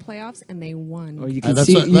in the playoffs, and they won. Or you can That's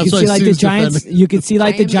see, why- you that's can why see like the Steve's Giants. defending. You can see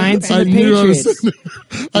like the I am Giants defending. and the I knew I was.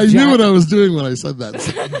 Patriots. I knew what I was doing when I said that.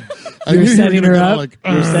 I You're knew you were setting gonna her go up. like,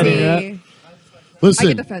 You're setting her up. See, I Listen,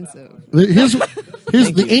 get defensive.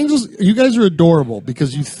 here's the Angels. You guys are adorable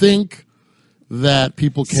because you think that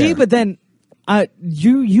people care. See, but then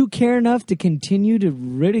you care enough to continue to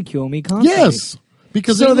ridicule me constantly. yes,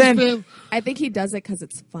 because So Angels then- fan, I think he does it because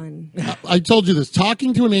it's fun. I told you this.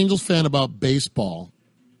 Talking to an Angels fan about baseball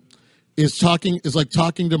is like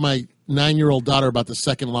talking to my 9-year-old daughter about the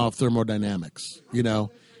second law of thermodynamics.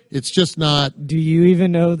 It's just not. Do you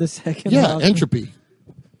even know the second Yeah, law? entropy.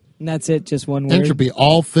 And that's it, just one word. Entropy.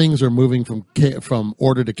 All things are moving from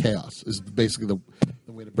order to chaos. Is basically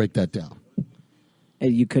the way to break that down.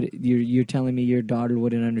 You're telling me your daughter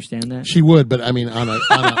wouldn't understand that? She would, but I mean,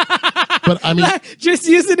 but I mean, Just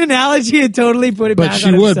use an analogy and totally put it but back she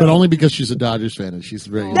on would, itself. but only because she's a Dodgers fan and she's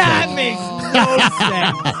very. That makes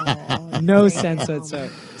no sense. No sense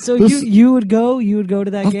whatsoever. So Listen- you would go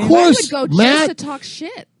to that Of game? course. I would go Matt- just to talk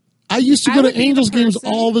shit. I used to I go would to be the Angels games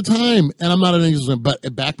person- all the time, and I'm not an Angels fan.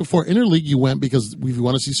 But back before Interleague, you went because if you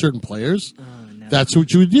want to see certain players, that's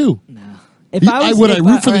what you would do. If I was, would I if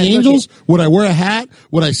root for the all right, Angels? Would I wear a hat?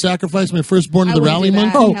 Would I sacrifice my firstborn to I the wouldn't rally do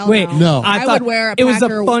that. monkey? Oh, Hell wait. No. I thought would wear a it was the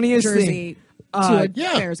Packer funniest jersey thing. to a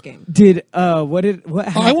Yeah. Bears game. Did what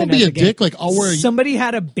happened? I won't be at a the game? dick. Like I'll wear. Somebody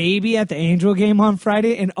had a baby at the Angel game on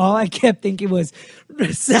Friday, and all I kept thinking was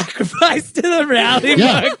sacrifice to the rally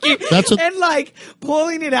Yeah, monkey, that's what- and like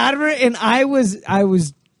pulling it out of her, and I was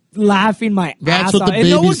laughing my That's ass what off, the and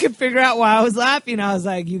no one babies- could figure out why I was laughing. I was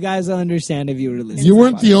like, "You guys will understand if you were to listen." You to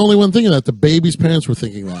weren't the the only one thinking that. The baby's parents were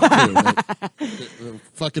thinking that too. Like, the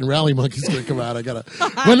fucking rally monkey's gonna come out.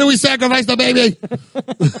 When do we sacrifice the baby?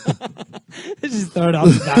 Just throw it off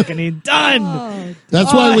the balcony. Done.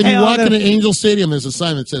 That's why when you hell walk no. into Angel Stadium, there's a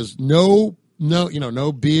sign that says no,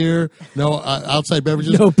 no beer, no outside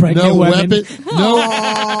beverages, No pregnant women. weapon,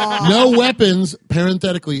 no weapons.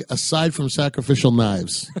 Parenthetically, aside from sacrificial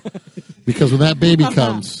knives, because when that baby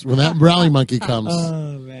comes, when that rally monkey comes,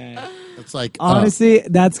 Oh man. it's like Honestly,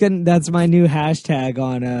 that's my new hashtag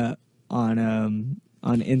on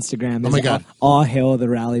Instagram. Oh my is God. All hail the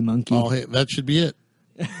rally monkey. that should be it.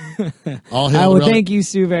 All hail I the will rally- thank you,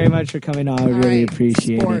 Sue, very much for coming on. I would really All right,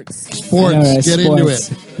 appreciate sports. it. Sports, All right, get into it.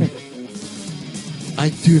 sports.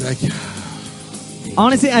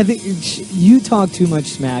 Honestly, I think you talk too much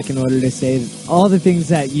smack in order to say all the things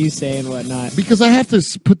that you say and whatnot. because I have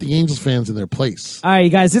to put the Angels fans in their place. All right, you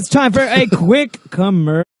guys, it's time for a quick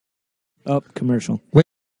commercial. Oh, commercial.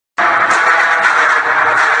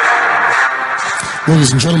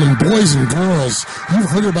 Ladies and gentlemen, boys and girls, you've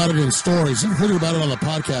heard about it in stories. You've heard about it on the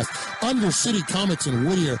podcast. Undercity Comics in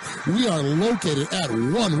Whittier. We are located at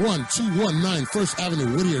 11219 First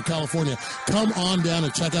Avenue, Whittier, California. Come on down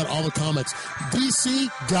and check out all the comics. DC,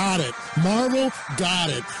 got it. Marvel, got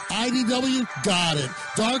it. IDW, got it.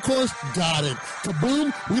 Dark Horse, got it.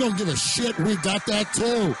 Kaboom, we don't give a shit. We got that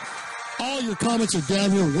too. All your comics are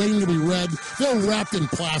down here waiting to be read. They're wrapped in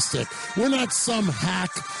plastic. We're not some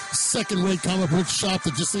hack, second-rate comic book shop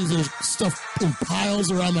that just leaves their stuff in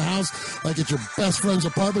piles around the house like at your best friend's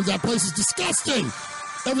apartment. That place is disgusting.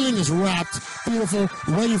 Everything is wrapped, beautiful,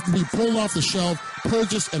 ready to be pulled off the shelf,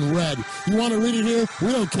 purchased, and read. You want to read it here?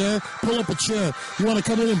 We don't care. Pull up a chair. You want to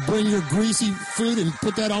come in and bring your greasy food and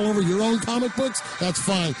put that all over your own comic books? That's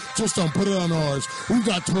fine. Just don't put it on ours. We've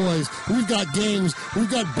got toys. We've got games.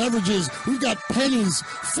 We've got beverages. We've got pennies.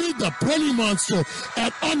 Feed the penny monster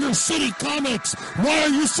at Undercity Comics. Why are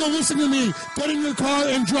you still listening to me? Get in your car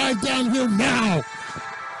and drive down here now.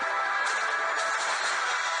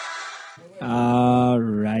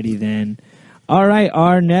 Alrighty then. All right,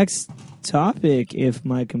 our next topic, if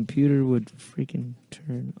my computer would freaking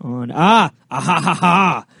turn on.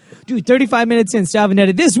 Dude, 35 minutes in, still haven't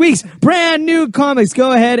edited this week's brand new comics.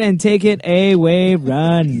 Go ahead and take it away,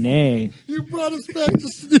 Rene. You brought us back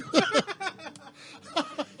to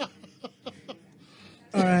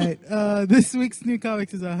All right. This week's new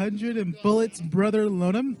comics is 100 and Bullet's Brother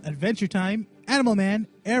Lonum, Adventure Time, Animal Man,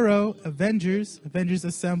 Arrow, Avengers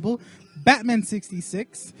Assemble, Batman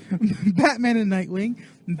 66, Batman and Nightwing,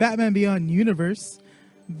 Batman Beyond Universe,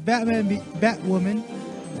 Batwoman,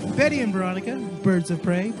 Betty and Veronica, Birds of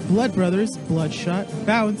Prey, Blood Brothers, Bloodshot,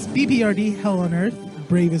 Bounce, BPRD, Hell on Earth,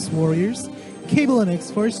 Bravest Warriors, Cable and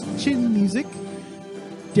X-Force, Chin Music,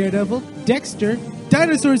 Daredevil, Dexter,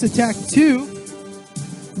 Dinosaurs Attack 2,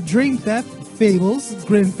 Dream Theft, Fables,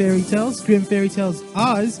 Grim Fairy Tales,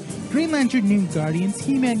 Oz, Green Lantern New Guardians,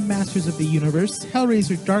 He-Man Masters of the Universe,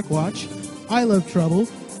 Hellraiser Dark Watch, I Love Trouble,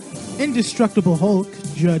 Indestructible Hulk,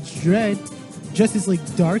 Judge Dredd, Justice League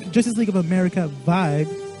Dark, Justice League of America Vibe,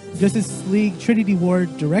 Justice League Trinity War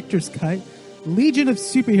Director's Cut, Legion of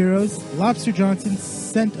Superheroes, Lobster Johnson,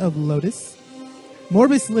 Scent of Lotus,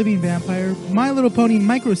 Morbus Living Vampire, My Little Pony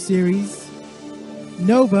Micro Series,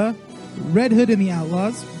 Nova, Red Hood and the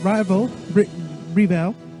Outlaws, Revel,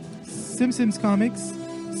 Simpsons Comics,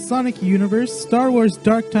 Sonic Universe, Star Wars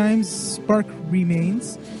Dark Times, Spark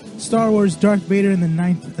Remains, Star Wars Darth Vader and the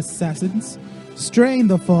Ninth Assassins, Stray in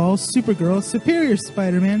the Fall, Supergirl, Superior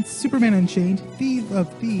Spider-Man, Superman Unchained, Thief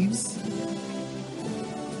of Thieves,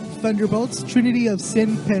 Thunderbolts, Trinity of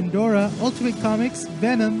Sin, Pandora, Ultimate Comics,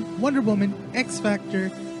 Venom, Wonder Woman,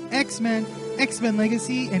 X-Factor, X-Men, X-Men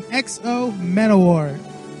Legacy, and XO Manowar.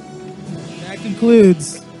 That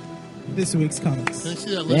concludes this week's comics. Can I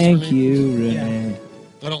see that list, Thank Renee? you, Rene.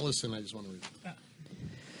 I don't listen. I just want to read.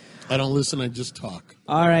 I don't listen. I just talk.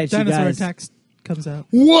 All right, you Dinosaur guys. Attack comes out.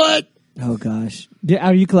 What? Oh, gosh.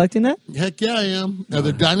 Are you collecting that? Heck yeah, I am. Are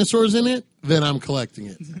there dinosaurs in it? Then I'm collecting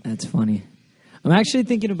it. That's funny. I'm actually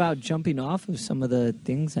thinking about jumping off of some of the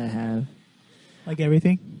things I have. Like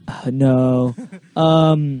everything? No.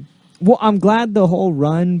 Well, I'm glad the whole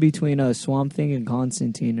run between Swamp Thing and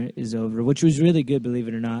Constantine is over, which was really good, believe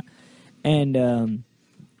it or not. And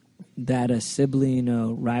that sibling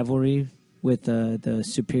rivalry with the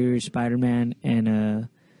Superior Spider-Man and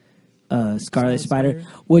Scarlet Spider,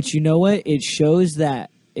 which, you know what? It showed that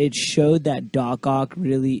Doc Ock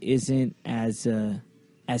really isn't as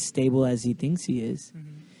stable as he thinks he is.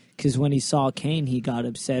 Because when he saw Kane, he got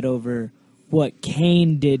upset over what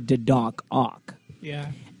Kane did to Doc Ock. Yeah.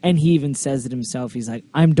 And he even says it himself. He's like,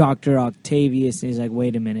 I'm Dr. Octavius. And he's like,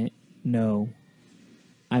 wait a minute. No.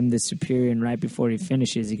 I'm the Superior. And right before he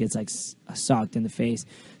finishes, he gets like socked in the face.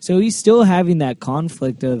 So he's still having that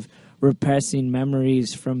conflict of repressing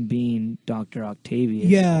memories from being Dr. Octavius.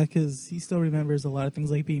 Yeah, because he still remembers a lot of things,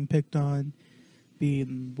 like being picked on,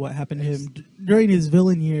 being what happened to him during his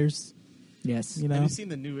villain years. Yes. You know, Have you seen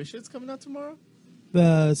the new issue that's coming out tomorrow?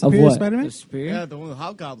 the Of Superior what? Spider-Man? The Superior? Yeah, the one with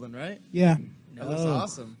Hobgoblin, right? Yeah. That looks Oh.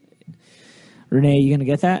 awesome. Renee, you going to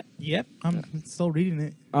get that? Yep. I'm still reading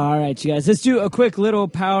it. All right, you guys. Let's do a quick little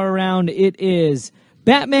power round. It is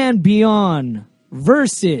Batman Beyond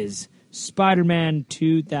versus Spider-Man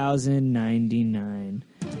 2099.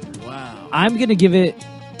 Wow. I'm going to give it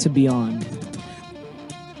to Beyond.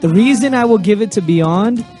 The reason I will give it to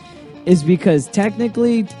Beyond is because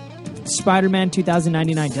technically Spider-Man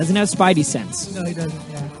 2099 doesn't have Spidey sense. No, he doesn't.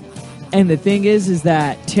 Yeah. And the thing is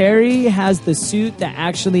that Terry has the suit that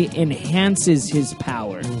actually enhances his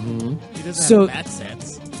power. He doesn't So- have that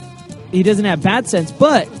sense. He doesn't have bad sense,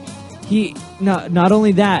 but he not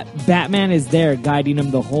only that, Batman is there guiding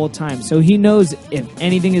him the whole time. So he knows if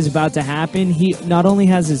anything is about to happen. He not only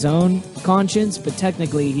has his own conscience, but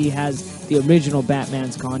technically he has the original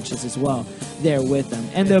Batman's conscience as well there with him.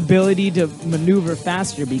 And the ability to maneuver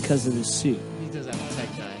faster because of the suit. He does have a tech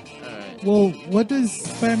guy. All right. Well, what does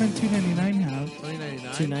Spider-Man 299 have?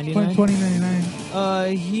 2099. 299? 2099.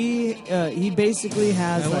 He basically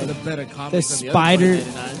has One like of the better the comics than the spider. other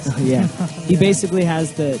 2099s. Yeah, he basically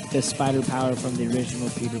has the spider power from the original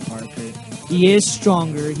Peter Parker. He is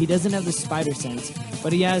stronger. He doesn't have the spider sense,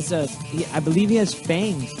 but he has I believe he has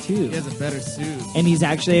fangs too. He has a better suit. And he's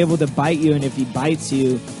actually able to bite you. And if he bites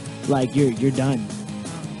you, like you're done.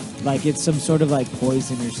 Like it's some sort of like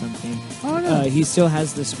poison or something. Oh no. He still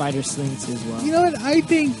has the spider slings as well. You know what? I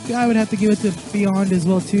think I would have to give it to Beyond as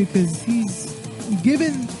well too, because he's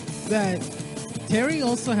given that Terry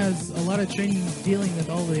also has a lot of training dealing with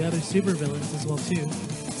all the other supervillains as well too.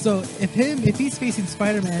 So if he's facing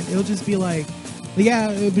Spider-Man, it'll just be like,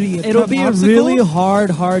 yeah, it'll be a really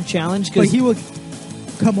hard challenge. But he will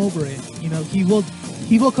come over it. You know, he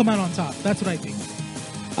will come out on top. That's what I think.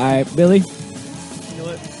 All right, Billy. You know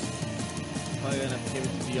what? Probably gonna have to give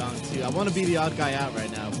it to Beyond too. I want to be the odd guy out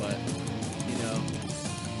right now, but you know,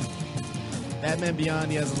 Batman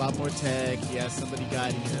Beyond, he has a lot more tech. He has somebody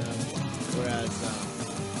guiding him, whereas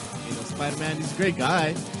you know, Spider-Man, he's a great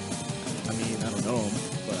guy. I mean, I don't know him,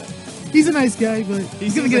 but he's a nice guy, but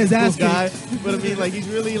he's gonna get his ass kicked. But I mean, like, he's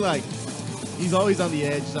really like, he's always on the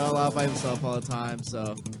edge, all out by himself all the time.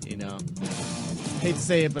 So you know, hate to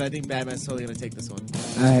say it, but I think Batman's totally gonna take this one.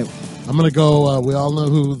 All right. I'm going to go, we all know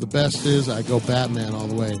who the best is. I go Batman all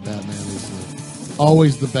the way. Batman is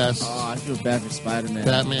always the best. Oh, I feel bad for Spider-Man.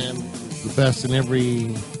 Batman is the best in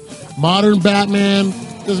every modern Batman.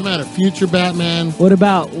 Doesn't matter. Future Batman. What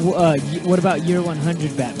about year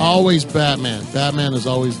 100 Batman? Always Batman. Batman is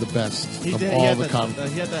always the best of all the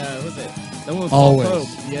comics. He had the, what was it? That one was Always. Paul Pope.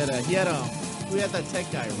 He had who had that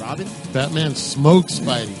tech guy? Robin? Batman smokes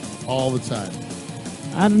Spidey all the time.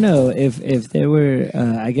 I don't know if there were.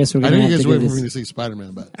 I guess we're I gonna know have you guys to waiting give for me this. to see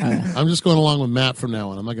Spider-Man, but I'm just going along with Matt from now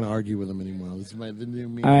on. I'm not going to argue with him anymore. This is the new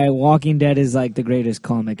me. All right, Walking Dead is like the greatest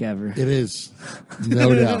comic ever. It is,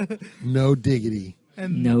 no doubt, no diggity.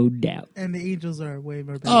 And, No doubt. And the Angels are way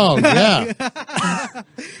more better. Oh yeah,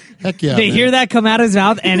 heck yeah! They man. hear that come out of his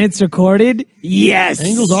mouth and it's recorded. Yes,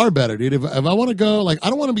 Angels are better, dude. If I want to go, like, I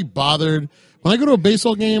don't want to be bothered. When I go to a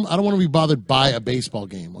baseball game, I don't want to be bothered by a baseball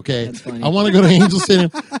game, okay? That's funny. I want to go to Angel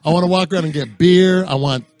Stadium. I want to walk around and get beer. I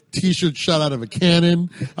want T-shirts shot out of a cannon.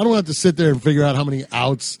 I don't have to sit there and figure out how many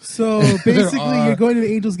outs. So basically, you're going to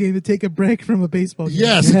the Angels game to take a break from a baseball game.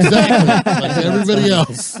 Yes, exactly. Like everybody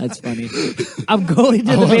else. That's funny. I'm going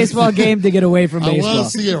to the baseball game to get away from I baseball.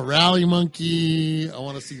 want to see a rally monkey. I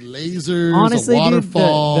want to see lasers, Honestly, a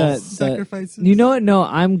waterfall. dude, Sacrifices. You know what? No,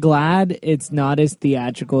 I'm glad it's not as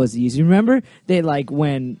theatrical as it used. You remember they like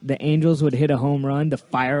when the Angels would hit a home run, the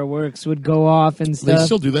fireworks would go off and They stuff.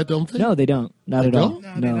 still do that, don't they? No, they don't. Not They at all. don't?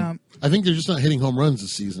 No, they're not. I think they're just not hitting home runs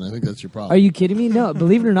this season. I think that's your problem. Are you kidding me? No,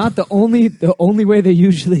 believe it or not, the only way they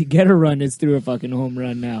usually get a run is through a fucking home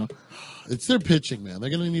run now. It's their pitching, man. They're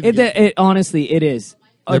going to need to get... It honestly, it is.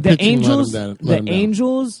 Their The pitching let Angels, them down- let the them down.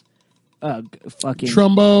 Angels, fucking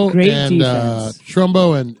Trumbo great and defense.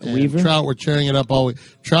 Trumbo and Weaver? Trout were tearing it up all week.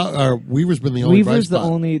 Weaver's been the only bright Weaver's the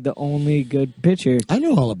spot. only good pitcher. I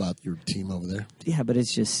know all about your team over there. Yeah, but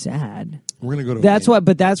it's just sad. We're gonna go to. a That's game.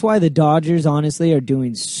 that's why the Dodgers honestly are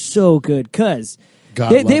doing so good because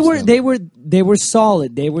God they loves were them. they were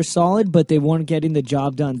solid. They were solid, but they weren't getting the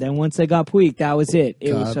job done. Then once they got Puig, that was it.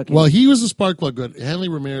 It was God. fucking Well, he was a spark plug. Good. Hanley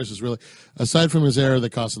Ramirez is really, aside from his error that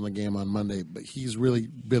cost him the game on Monday, but he's really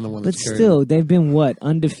been the one But that's carried still, him. they've been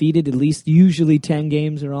undefeated. At least usually 10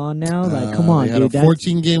 games are on now. Like, come on, they had dude. a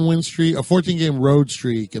 14-game win streak, a 14-game road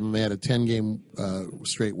streak, and they had a 10-game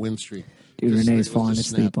straight win streak. Dude, Just- Rene's it was falling a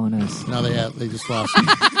asleep snap. on us. Now they just lost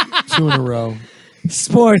 2 in a row.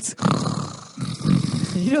 Sports.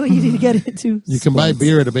 You know what you need to get into? You can buy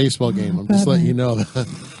beer at a baseball game. I'm just letting you know that.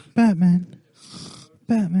 Batman.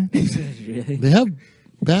 Really? They have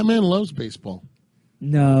Batman loves baseball.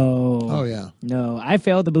 No. Oh yeah. No, I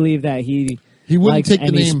fail to believe that he He wouldn't likes take the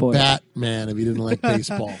any name sport. Batman if he didn't like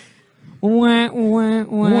baseball. Wah, wah,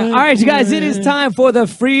 wah. All right, you guys, it is time for the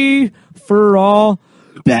free for all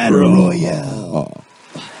battle royale.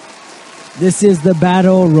 This is the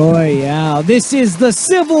battle royale. This is the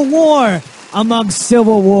civil war among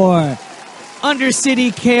civil war.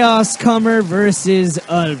 Undercity Chaos Comer versus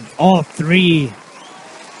all 3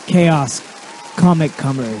 Chaos comic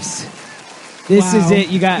comers. This is Wow. it,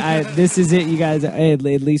 you guys. This is it, you guys. Hey, at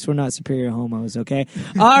least we're not superior homos, okay?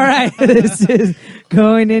 All right, this is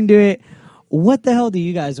going into it. What the hell do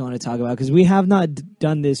you guys want to talk about? Because we have not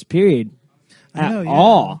done this period I at know, yeah.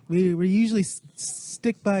 all. We usually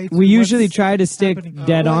stick by. We usually what's try to stick happening.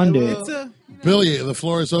 dead onto It's it, a Billy, the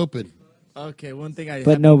floor is open. Okay, one thing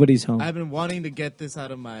but nobody's home. I've been wanting to get this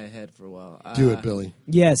out of my head for a while. Do it, Billy.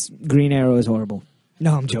 Yes, Green Arrow is horrible.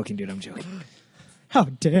 No, I'm joking, dude. I'm joking. How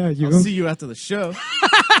dare you? I'll see you after the show.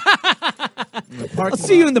 I'll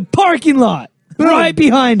see you in the parking lot, right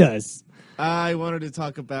behind us. I wanted to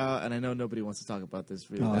talk about, and I know nobody wants to talk about this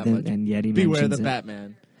really that then, much. and Yeti Beware mentions the it.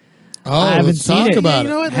 Batman. Oh, I haven't let's seen talk it. about You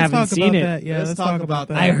know it. what? Let's Haven't talk seen about it. that. Yeah, let's talk about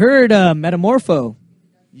that. I heard Metamorpho.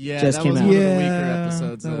 Yeah, Just that came was out. one of the weaker Yeah,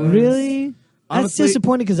 episodes. that though. was- Really? That's Honestly-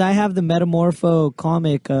 disappointing because I have the Metamorpho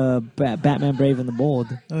comic, Batman Brave and the Bold.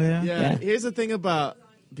 Oh yeah. Yeah, Yeah. here's the thing about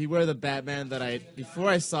Beware the Batman that before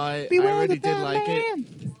I saw it, Beware I already the did like it.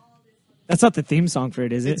 Batman. That's not the theme song for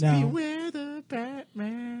it, is it? It's No. Beware the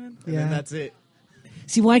Batman. And Yeah. then that's it.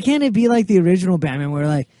 See, why can't it be like the original Batman where,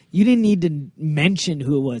 like, you didn't need to mention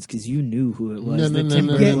who it was because you knew who it was? No, the no, Tim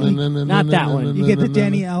no, Burton no, one. no, no, Not no, that no, one. no, You get the no,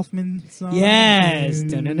 Danny no. Elfman song. Yes.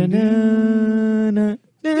 See, And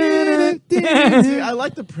I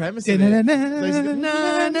like the premise of it.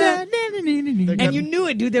 you knew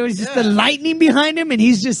it, dude. There was just the lightning behind him, and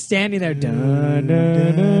he's just standing there.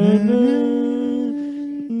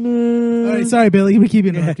 All right, sorry, Billy. We keep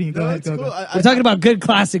interrupting you. Go No, ahead. it's Go, cool. go. We're talking about good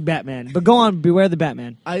classic Batman. But go on, Beware the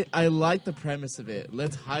Batman. I like the premise of it.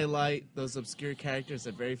 Let's highlight those obscure characters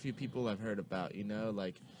that very few people have heard about. You know,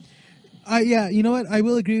 like Yeah, you know what? I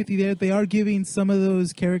will agree with you there. They are giving some of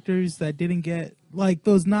those characters that didn't get, like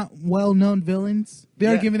those not well-known villains, they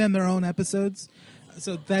are Yeah. giving them their own episodes.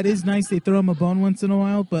 So that is nice. They throw them a bone once in a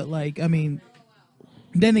while. But, like, I mean,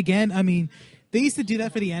 then again, I mean, they used to do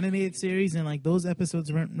that for the animated series, and, like, those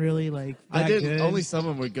episodes weren't really, like, that I did. good. Only some of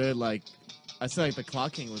them were good. Like I feel like the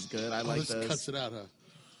Clock King was good. I like This those. cuts it out, huh?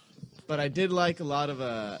 But I did like a lot of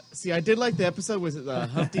I did like the episode with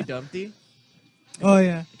Humpty Dumpty Oh,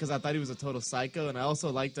 yeah. because I thought he was a total psycho, and I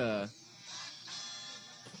also liked what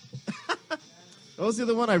was the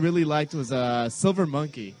other one I really liked was Silver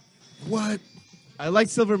Monkey. What? I like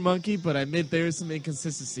Silver Monkey, but I admit there is some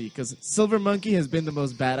inconsistency because Silver Monkey has been the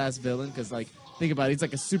most badass villain. Because, like, think about it, he's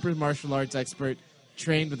like a super martial arts expert,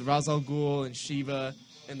 trained with Ra's al Ghul and Shiva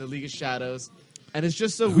and the League of Shadows, and it's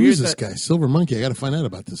just so weird. Who's this that, guy? Silver Monkey. I got to find out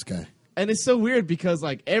about this guy. And it's so weird because,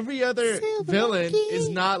 like, every other villain is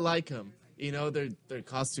not like him. You know, they're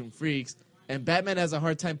costume freaks, and Batman has a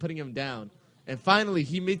hard time putting him down. And finally,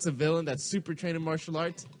 he meets a villain that's super trained in martial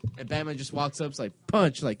arts, and Batman just walks up, like,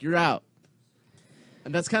 punch, like, you're out.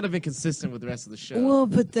 And that's kind of inconsistent with the rest of the show. Well,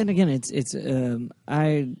 but then again, isn't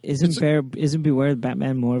Beware the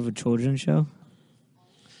Batman more of a children's show?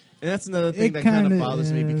 And that's another thing It that kind of kinda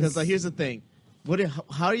bothers me because, is. like, here's the thing: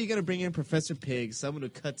 how are you going to bring in Professor Pig, someone who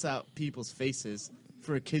cuts out people's faces,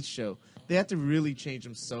 for a kids show? They have to really change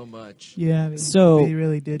them so much. Yeah, So- they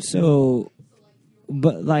really did. So,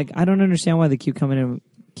 but like, I don't understand why they keep coming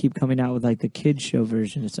out with like the kids show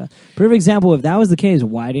version and stuff. Perfect example. If that was the case,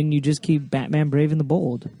 why didn't you just keep Batman Brave and the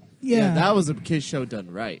Bold? yeah. That was a kids show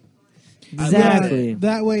done right. Exactly. Yeah,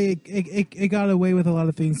 that way, it got away with a lot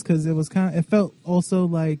of things because it was it felt also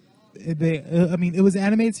like they. I mean, it was an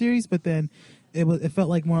animated series, but then it felt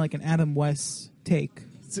like more like an Adam West take.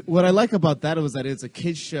 What I like about that was that it's a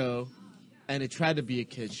kids show, and it tried to be a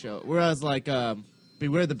kids show. Whereas, like,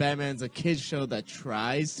 Beware the Batman's a kids show that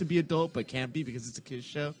tries to be adult but can't be because it's a kids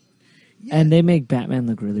show. And they make Batman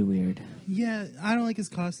look really weird. Yeah, I don't like his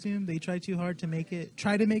costume. They try too hard to make it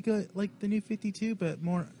like the New 52, but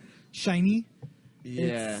more shiny.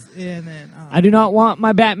 Yeah. And then I do not want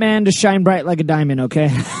my Batman to shine bright like a diamond. Okay.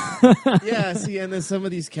 Yeah, see, and then some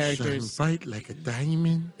of these Shine characters, bright like a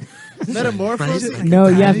diamond. Metamorphose. Bright like No, a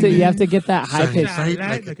you have diamond. to get that high Shine pitch. bright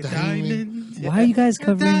like a diamond. Why are you guys A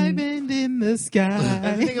covering? diamond in the And the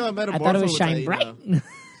sky. thing about I Metamorpho thought it was was shine that, bright.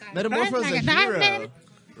 Metamorpho's a hero,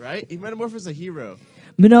 right? Metamorpho's a hero.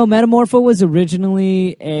 No, Metamorpho was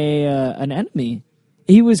originally an enemy.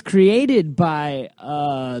 He was created by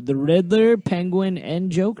the Riddler, Penguin,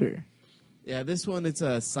 and Joker. Yeah, this one it's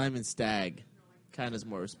Simon Stagg, kind of is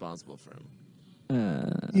more responsible for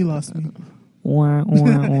him. You lost me. Wah,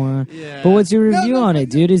 wah, wah. Yeah. But what's your review no, on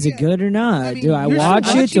it, dude? Is it good or not? I mean, Do I you're- watch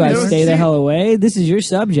I'll it? let Do you I know. stay the hell away? This is your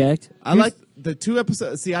subject. I like the 2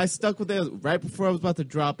 episodes. See, I stuck with it right before I was about to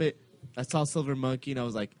drop it. I saw Silver Monkey and I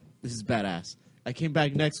was like, "This is badass." I came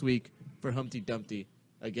back next week for Humpty Dumpty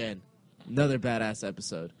again, another badass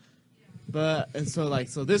episode.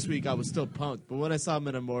 So this week I was still pumped. But when I saw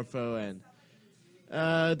Metamorpho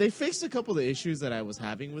and they fixed a couple of the issues that I was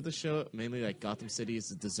having with the show, mainly like Gotham City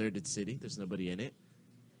is a deserted city. There's nobody in it.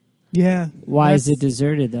 Yeah. Why is it That's-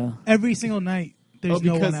 deserted though? Every single night, there's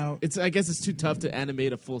no one out. I guess it's too tough to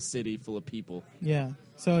animate a full city full of people. Yeah.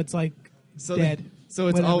 So it's like So dead. So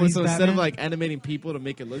it's Whenever always he's instead of Batman. like animating people to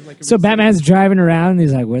make it look like a So real city, Batman's driving around and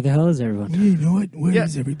he's like, "Where the hell is everyone?" You know what? Where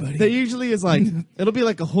is Yeah, everybody? There usually is like it'll be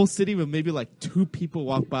like a whole city with maybe like 2 people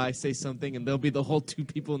walk by, say something, and there'll be the whole 2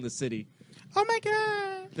 people in the city. Oh my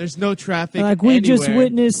god! There's no traffic. Like we just anywhere.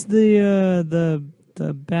 witnessed the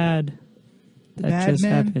bad that bad just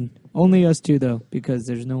man? happened. Only us two though, because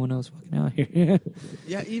there's no one else walking out here.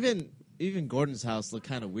 Yeah, even Gordon's house looked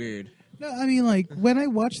kind of weird. No, I mean, like when I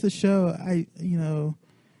watch the show,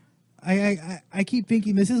 I keep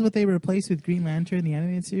thinking this is what they replaced with Green Lantern, the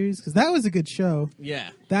animated series, because that was a good show. Yeah.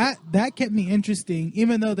 That kept me interesting,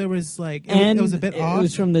 even though there was like And it was a bit off. It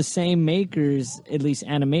was from the same makers, at least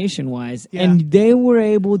animation-wise, Yeah. and they were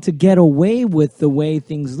able to get away with the way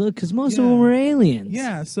things look because most of Yeah. them were aliens.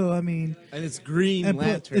 Yeah, so I mean, And it's Green and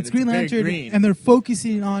Lantern. it's Green very Lantern, green. and they're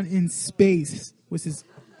focusing on in space, which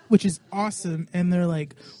is awesome. And they're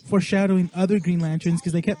like foreshadowing other Green Lanterns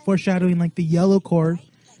because they kept foreshadowing like the Yellow Corps,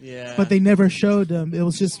 yeah. but they never showed them. It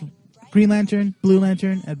was just Green Lantern, Blue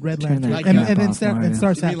Lantern, and Red Turn Lantern, that and crap then off, Star Mario.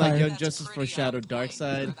 Star You mean like Sapphire. Young Justice foreshadowed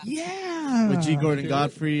Darkseid Yeah, with G. Gordon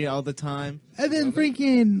Godfrey all the time? and then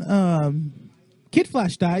freaking Kid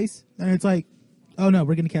Flash dies, and it's like, oh no,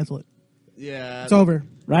 we're gonna cancel it. Yeah. It's over.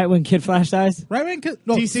 Right when Kid Flash dies? Right when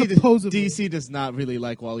no, DC, supposedly. DC does not really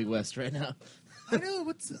like Wally West right now. I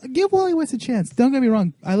know. Give Wally West a chance. Don't get me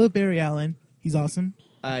wrong. I love Barry Allen. He's awesome.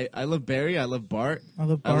 I love Barry. I love Bart. I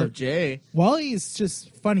love I Bart. love Jay. Wally is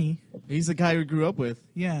just funny. He's the guy we grew up with.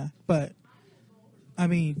 Yeah, but I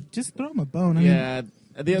mean, just throw him a bone. I mean,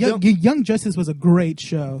 Yeah. Young Justice was a great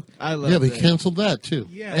show. I love Yeah, they it. canceled that too.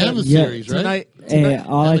 Yeah. And the Yeah. series, right? Tonight, Hey,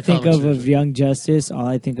 all And I the think comic of series. Young Justice, all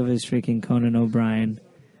I think of is freaking Conan O'Brien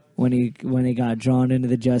when he got drawn into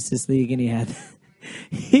the Justice League and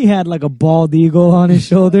he had like a bald eagle on his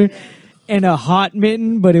shoulder and a hot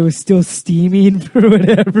mitten, but it was still steaming for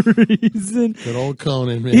whatever reason. Good old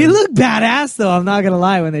Conan, man. He looked badass though. I'm not gonna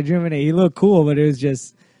lie. When they drew him in it, he looked cool, but it was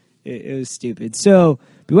just it was stupid. So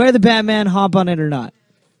Beware the Batman. Hop on it or not?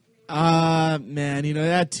 man, they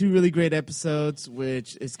had 2 really great episodes,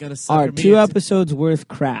 which is gonna suck. Are 2 episodes worth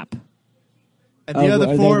crap? And the other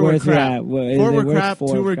are they 4 were worth- crap. yeah, well, 4 are they were worth crap.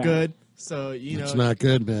 4 2 were crap? good. So It's not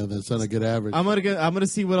good, man. That's not a good average. I'm gonna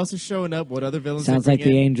see what else is showing up. What other villains? Sounds they like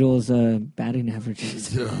bring the in. Angels' batting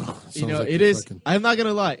averages. Ugh, sounds like It the is. fucking- I'm not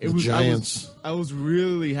gonna lie. It the was. Giants. I was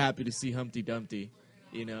really happy to see Humpty Dumpty.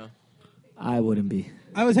 I wouldn't be.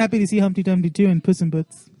 I was happy to see Humpty Dumpty 2 and Puss in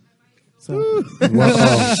Boots. So Whoa. Boom.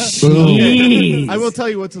 Jeez. I will tell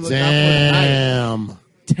you what to look out for tonight. Damn.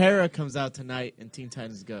 Terra comes out tonight in Teen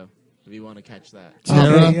Titans Go. If you want to catch that.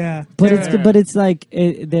 Terra? okay, yeah, But Terra. it's like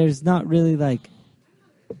there's not really like,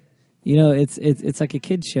 it's like a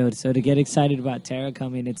kid's show. So to get excited about Terra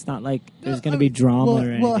coming, it's not like there's going to be drama or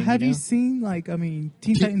anything. Well, have you know? seen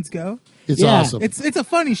Teen Titans Go? It's Yeah. awesome. It's a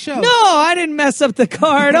funny show. No, I didn't mess up the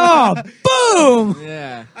car at all. Boom.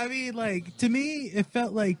 Yeah. I mean, like to me, it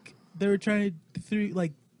felt like they were trying to through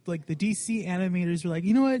like the DC animators were like,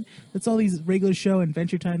 you know what? Let's all these regular show and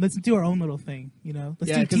Adventure Time. Let's do our own little thing. Let's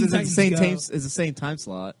Yeah, do because Teen it's the Titans same Go. time. It's the same time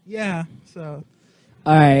slot. Yeah. So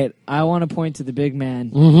All right, I want to point to the big man.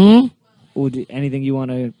 Mm-hmm. Anything you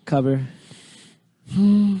want to cover?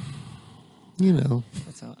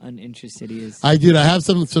 That's how uninterested he is. I have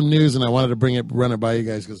some news, and I wanted to run it by you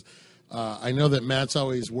guys because I know that Matt's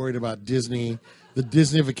always worried about Disney, the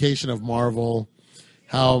Disneyfication of Marvel,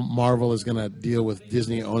 how Marvel is going to deal with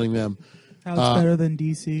Disney owning them. how it's better than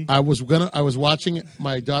DC. I was watching.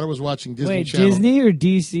 My daughter was watching Disney Wait, Channel. Disney or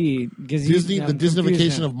DC? Disney, the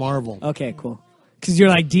Disneyfication of Marvel. Okay, cool. Because you're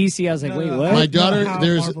like DC, I was like, No, wait, no, what? My daughter, how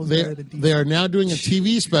there's Marvel's better than DC. they are now doing a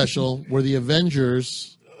TV special where the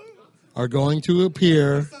Avengers are going to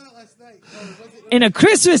appear. In a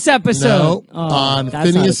Christmas episode. No, Oh, on that's not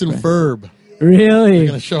Phineas a and spread. Ferb. Really? They're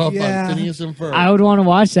going to show up Yeah. on Phineas and Ferb. I would want to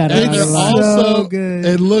watch that. And I'm they're not gonna lie. also, So good.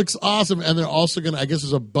 it looks awesome, and they're also going to, I guess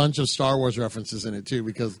there's a bunch of Star Wars references in it, too,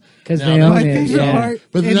 because Because now they they're- own My it. favorite Yeah. part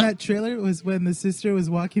But in not- that trailer was when the sister was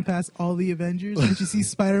walking past all the Avengers and she sees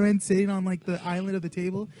Spider-Man sitting on like the island of the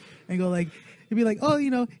table and go like, he'd be like, oh,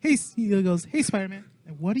 hey, he goes, hey, Spider-Man,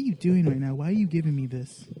 what are you doing right now? Why are you giving me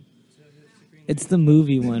this? It's the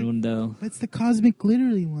movie one, though. It's the cosmic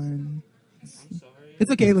glittery one. It's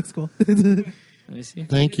okay. It looks cool. Let me see.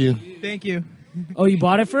 Thank you. Thank you. Oh, you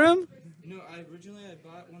bought it for him? No, I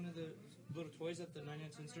bought one of the little toys at the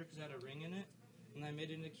 99-cent store because it had a ring in it, and I made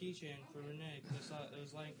it into a keychain for Rene because I saw it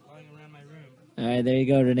was lying around my room. All right, there you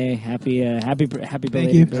go, Rene. Happy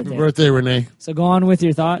belated you. birthday. Happy birthday, Renee. So go on with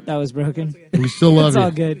your thought. That was broken. We still love It's all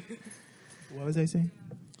you. good. What was I saying?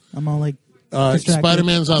 I'm all like, distracted.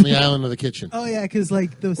 Spider-Man's on the island of the kitchen. oh yeah, because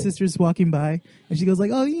like the sister's walking by and she goes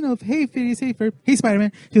like, oh, hey Phineas, hey Ferb, hey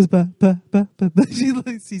Spider-Man. She goes, bah. She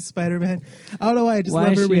like, sees Spider-Man. I don't know why. I just Why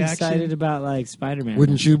love is her she reaction. excited about like Spider-Man?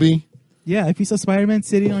 Wouldn't you be? Yeah, if you saw Spider-Man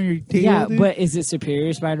sitting on your table, Yeah, dude, but is it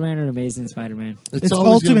Superior Spider-Man or Amazing Spider-Man? it's always gonna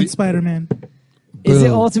Ultimate be- Spider-Man. Is it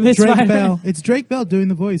Boom. Ultimate Drake Spider-Man? Bell. It's Drake Bell doing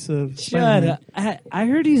the voice of Shut Spider-Man. up. I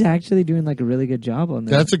heard he's actually doing like a really good job on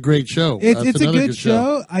that. That's a great show. It's That's a another good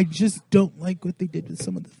show. I just don't like what they did with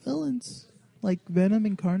some of the villains, like Venom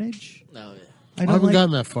and Carnage. No, yeah. I I don't haven't like.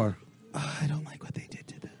 gotten that far. I don't like what they did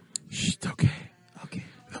to them. Shh, okay. Okay.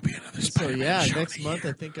 There'll be another So Spider-Man yeah, show next in a month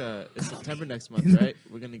year. I think it's September next month, right?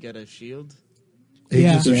 We're gonna get a Shield,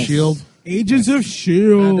 Agents Yeah. of S.H.I.E.L.D. Agents of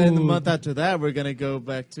Shield. and then the month after that we're gonna go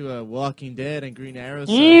back to Walking Dead and Green Arrow.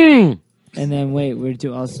 So Mm. And then wait, we're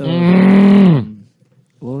to also.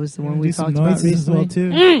 What was the one we do some talked about noises as well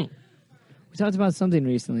recently? too. We talked about something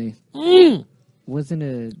recently. Wasn't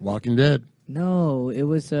it? Walking Dead. No, it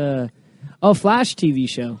was Flash TV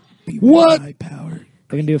show. What? High power.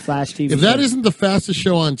 We're gonna do a Flash TV. If show. that isn't the fastest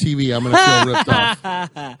show on TV, I'm going to feel ripped off.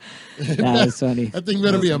 that was funny. That thing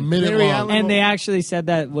better be a minute Barry long. Allen- And they actually said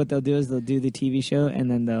that what they'll do is they'll do the TV show,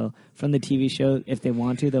 and then they'll from the TV show, if they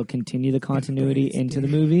want to, they'll continue the continuity into the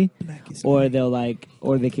movie, or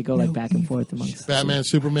or they could go like back and forth amongst. Batman,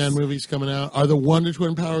 Superman movies coming out. Are the Wonder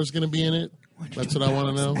Twin powers going to be in it? That's what I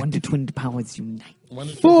want to know. Wonder Twin powers unite.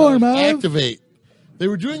 Wonder Twin Form powers of- activate. They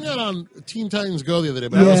were doing that on Teen Titans Go the other day,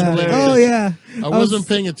 but I wasn't Yeah. paying Oh attention. yeah. I wasn't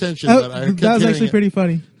paying attention, Oh, but I kept that was hearing actually it. pretty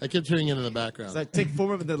funny. I kept hearing it in the background. it's like take form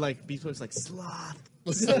of it, and then like Beast Boy's like sloth,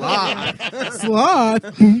 sloth.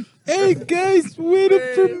 Sloth. Hey guys, wait up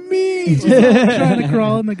for me. Just trying to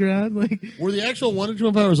crawl on the ground, like Were the actual Wonder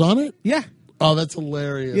Twin powers on it? yeah. Oh, that's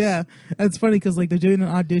hilarious. Yeah, that's funny because like they're doing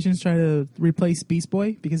auditions trying to replace Beast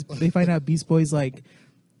Boy because they find out Beast Boy's like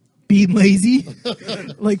being lazy,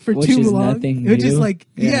 like for Which too is long. nothing It's just new. like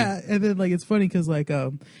Yeah. and then like it's funny because like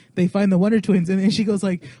they find the Wonder Twins and then she goes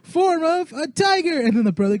like form of a tiger, and then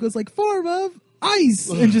the brother goes like form of ice,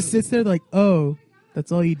 and just sits there like oh. That's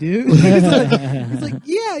all you do? He's like,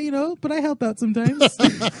 yeah, but I help out sometimes.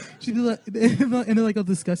 She do like, and they're like all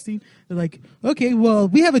disgusting. They're like, okay, well,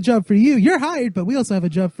 we have a job for you. You're hired, but we also have a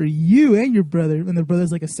job for you and your brother. And the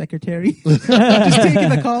brother's like a secretary, just taking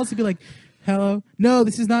the calls to be like, hello, no,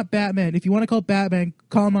 this is not Batman. If you want to call Batman,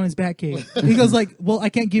 call him on his Batcave. And he goes like, well, I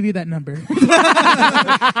can't give you that number.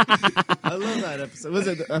 I love that episode. Was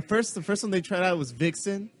it the first one they tried out was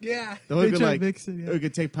Vixen? Yeah, The one they could tried like Vixen, yeah. who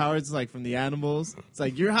could take powers like from the animals. It's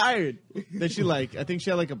like you're hired. Then she like I think she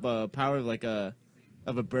had like a power of like a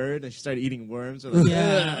bird, and she started eating worms. Or like,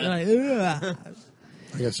 Yeah, they're like, ugh.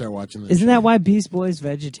 I gotta start watching this. Isn't that why Beast Boy's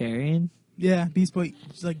vegetarian? Yeah, Beast Boy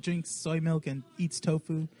just, like drinks soy milk and eats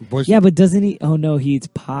tofu. Boys, Yeah, but doesn't he? Oh no, he eats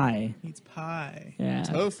pie. He eats pie. Yeah.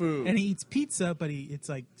 tofu. And he eats pizza, but it's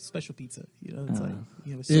like special pizza. It's like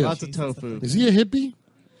with Ew. Lots of cheese and stuff tofu. like is he a hippie?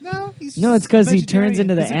 that. No, he's No, it's because he turns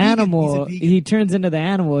into the He's a vegan. animal. He's a vegan. He turns into the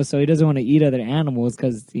animal, so he doesn't want to eat other animals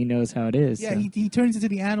because he knows how it is. Yeah, so. he turns into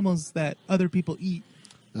the animals that other people eat.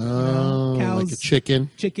 Oh, cows. like a chicken.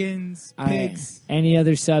 Chickens, All right. pigs. Any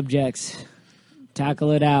other subjects?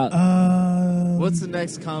 Tackle it out. What's the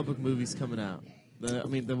next comic book movies coming out?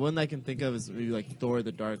 The one I can think of is maybe like Thor: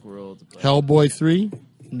 The Dark World. But Hellboy 3?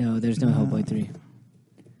 No, there's no Hellboy 3.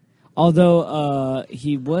 Although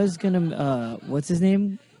he was gonna, what's his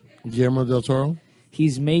name? Guillermo del Toro?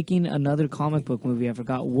 He's making another comic book movie. I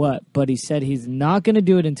forgot what, but he said he's not gonna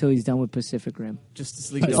do it until he's done with Pacific Rim.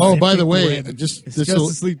 Justice League. Oh, Dark. by the way, just It's this will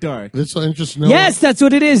Justice League Dark. interest no Yes, that's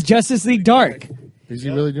what it is. Justice League Dark. Is he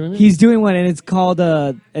really doing it? He's doing one, and it's called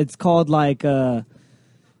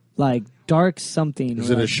like Dark something. Is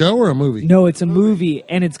it a show or a movie? No, it's a movie,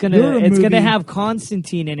 and it's You're gonna a gonna movie. have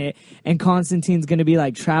Constantine in it, and Constantine's gonna be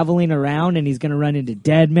like traveling around, and he's gonna run into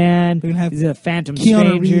Dead Man. They're gonna have He's a Phantom Keanu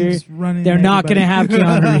Stranger. Reeves running They're not gonna have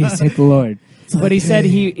everybody. Keanu Reeves. Thank the Lord. But he said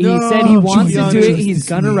he said he wants to do it. He's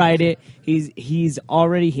gonna write it. He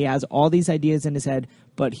has all these ideas in his head,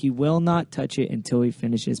 but he will not touch it until he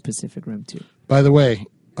finishes Pacific Rim 2. By the way,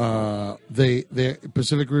 the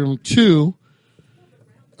Pacific Rim 2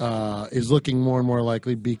 is looking more and more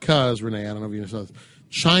likely because, Rene, I don't know if you know this,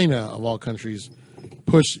 China, of all countries,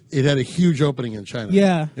 it had a huge opening in China.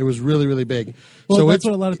 Yeah. It was really, really big. Well, so that's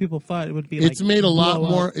what a lot of people thought it would be. it's like, made a lot blow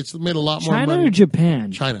more. up. It's made a lot more China money. or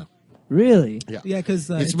Japan? China. Really? Yeah. Yeah, because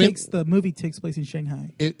It's made- the movie takes place in Shanghai.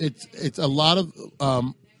 It's a lot of.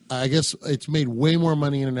 I guess it's made way more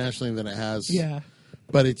money internationally than it has. Yeah.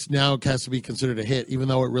 But it's now has to be considered a hit, even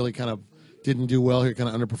though it really kind of didn't do well here, kind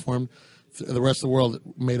of underperformed. The rest of the world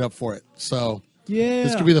made up for it. So Yeah.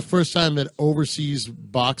 this could be the first time that overseas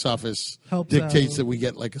box office Helps dictates out. that we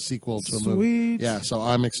get like a sequel to a movie. Sweet. Yeah, so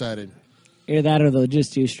I'm excited. Either that or they'll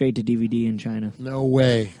just do straight to DVD in China. No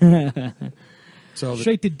way. So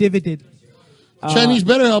Straight to dividend. Chinese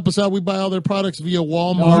better help us out. We buy all their products via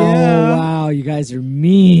Walmart. Oh, Yeah. wow. You guys are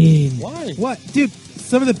mean. Why? What, dude?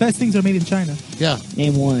 Some of the best things are made in China. Yeah.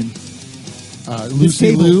 Name one.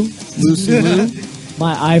 Lucy cable. Lou. Lucy Lou.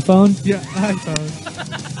 My iPhone? Yeah,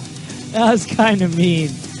 iPhone. That was kind of mean.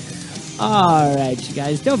 All right, you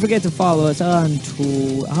guys. Don't forget to follow us on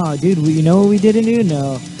Twitter. Oh, dude, you know what we didn't do?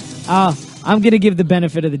 No. I'm going to give the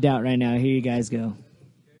benefit of the doubt right now. Here you guys go.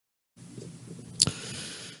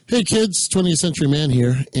 Hey kids, 20th Century Man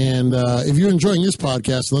here, and if you're enjoying this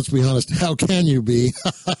podcast, let's be honest, how can you be?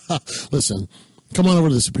 Listen, come on over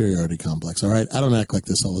to the Superiority Complex, all right? I don't act like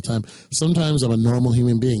this all the time. Sometimes I'm a normal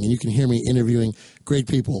human being, and you can hear me interviewing great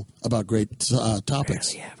people about great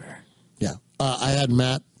topics. Barely ever. Yeah. I had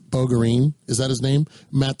Matt Bogarine, is that his name?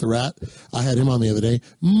 Matt the Rat. I had him on the other day,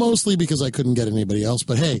 mostly because I couldn't get anybody else.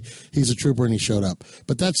 But hey, he's a trooper and he showed up.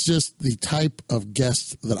 But that's just the type of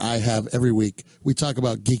guest that I have every week. We talk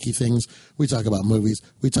about geeky things. We talk about movies.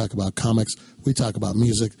 We talk about comics. We talk about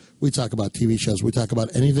music. We talk about TV shows. We talk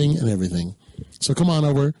about anything and everything. So come on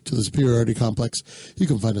over to the Superiority Complex. You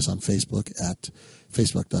can find us on Facebook at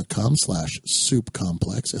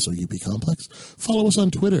facebook.com/soupcomplex, S-O-U-P complex. Follow us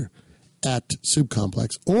on Twitter at Soup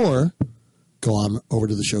Complex, or go on over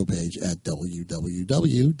to the show page at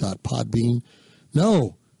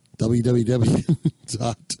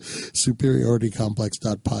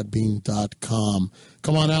www.superioritycomplex.podbean.com.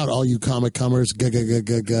 Come on out, all you comic comers.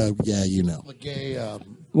 Yeah, you know.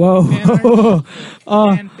 Whoa.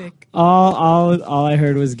 Fanfic. All I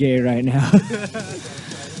heard was gay right now.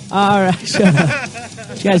 All right, shut up.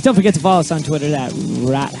 You guys, don't forget to follow us on Twitter at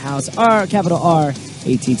RatHouse, R, capital R,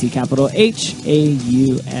 ATT, capital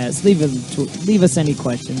HAUS. Leave us any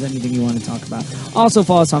questions, anything you want to talk about. Also,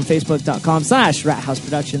 follow us on Facebook.com/RatHouse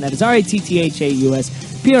Production. That is RATTHAUS,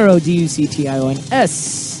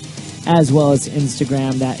 PRODUCTIONS. As well as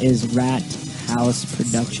Instagram, that is Rat House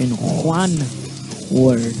Production. One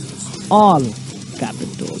word. All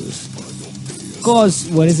capitals.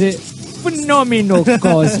 What is it? Phenomenal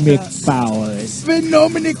cosmic powers.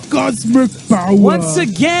 Phenomenal cosmic power. Once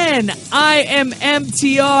again, I am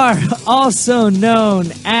MTR, also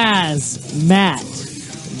known as Matt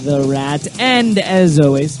the Rat, and as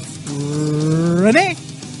always, Rene.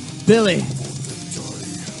 Billy.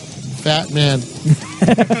 Fat man.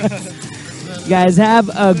 You guys have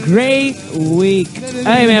a great week.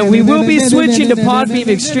 Hey man, we will be switching to Podbeam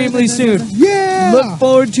extremely soon. Yeah. Look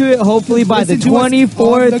forward to it, hopefully by the Listen to us on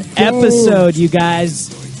 24th the go. episode, you guys.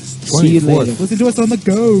 See you 24th. later. Listen to us on the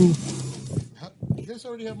go. You guys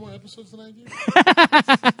already have more episodes than I do?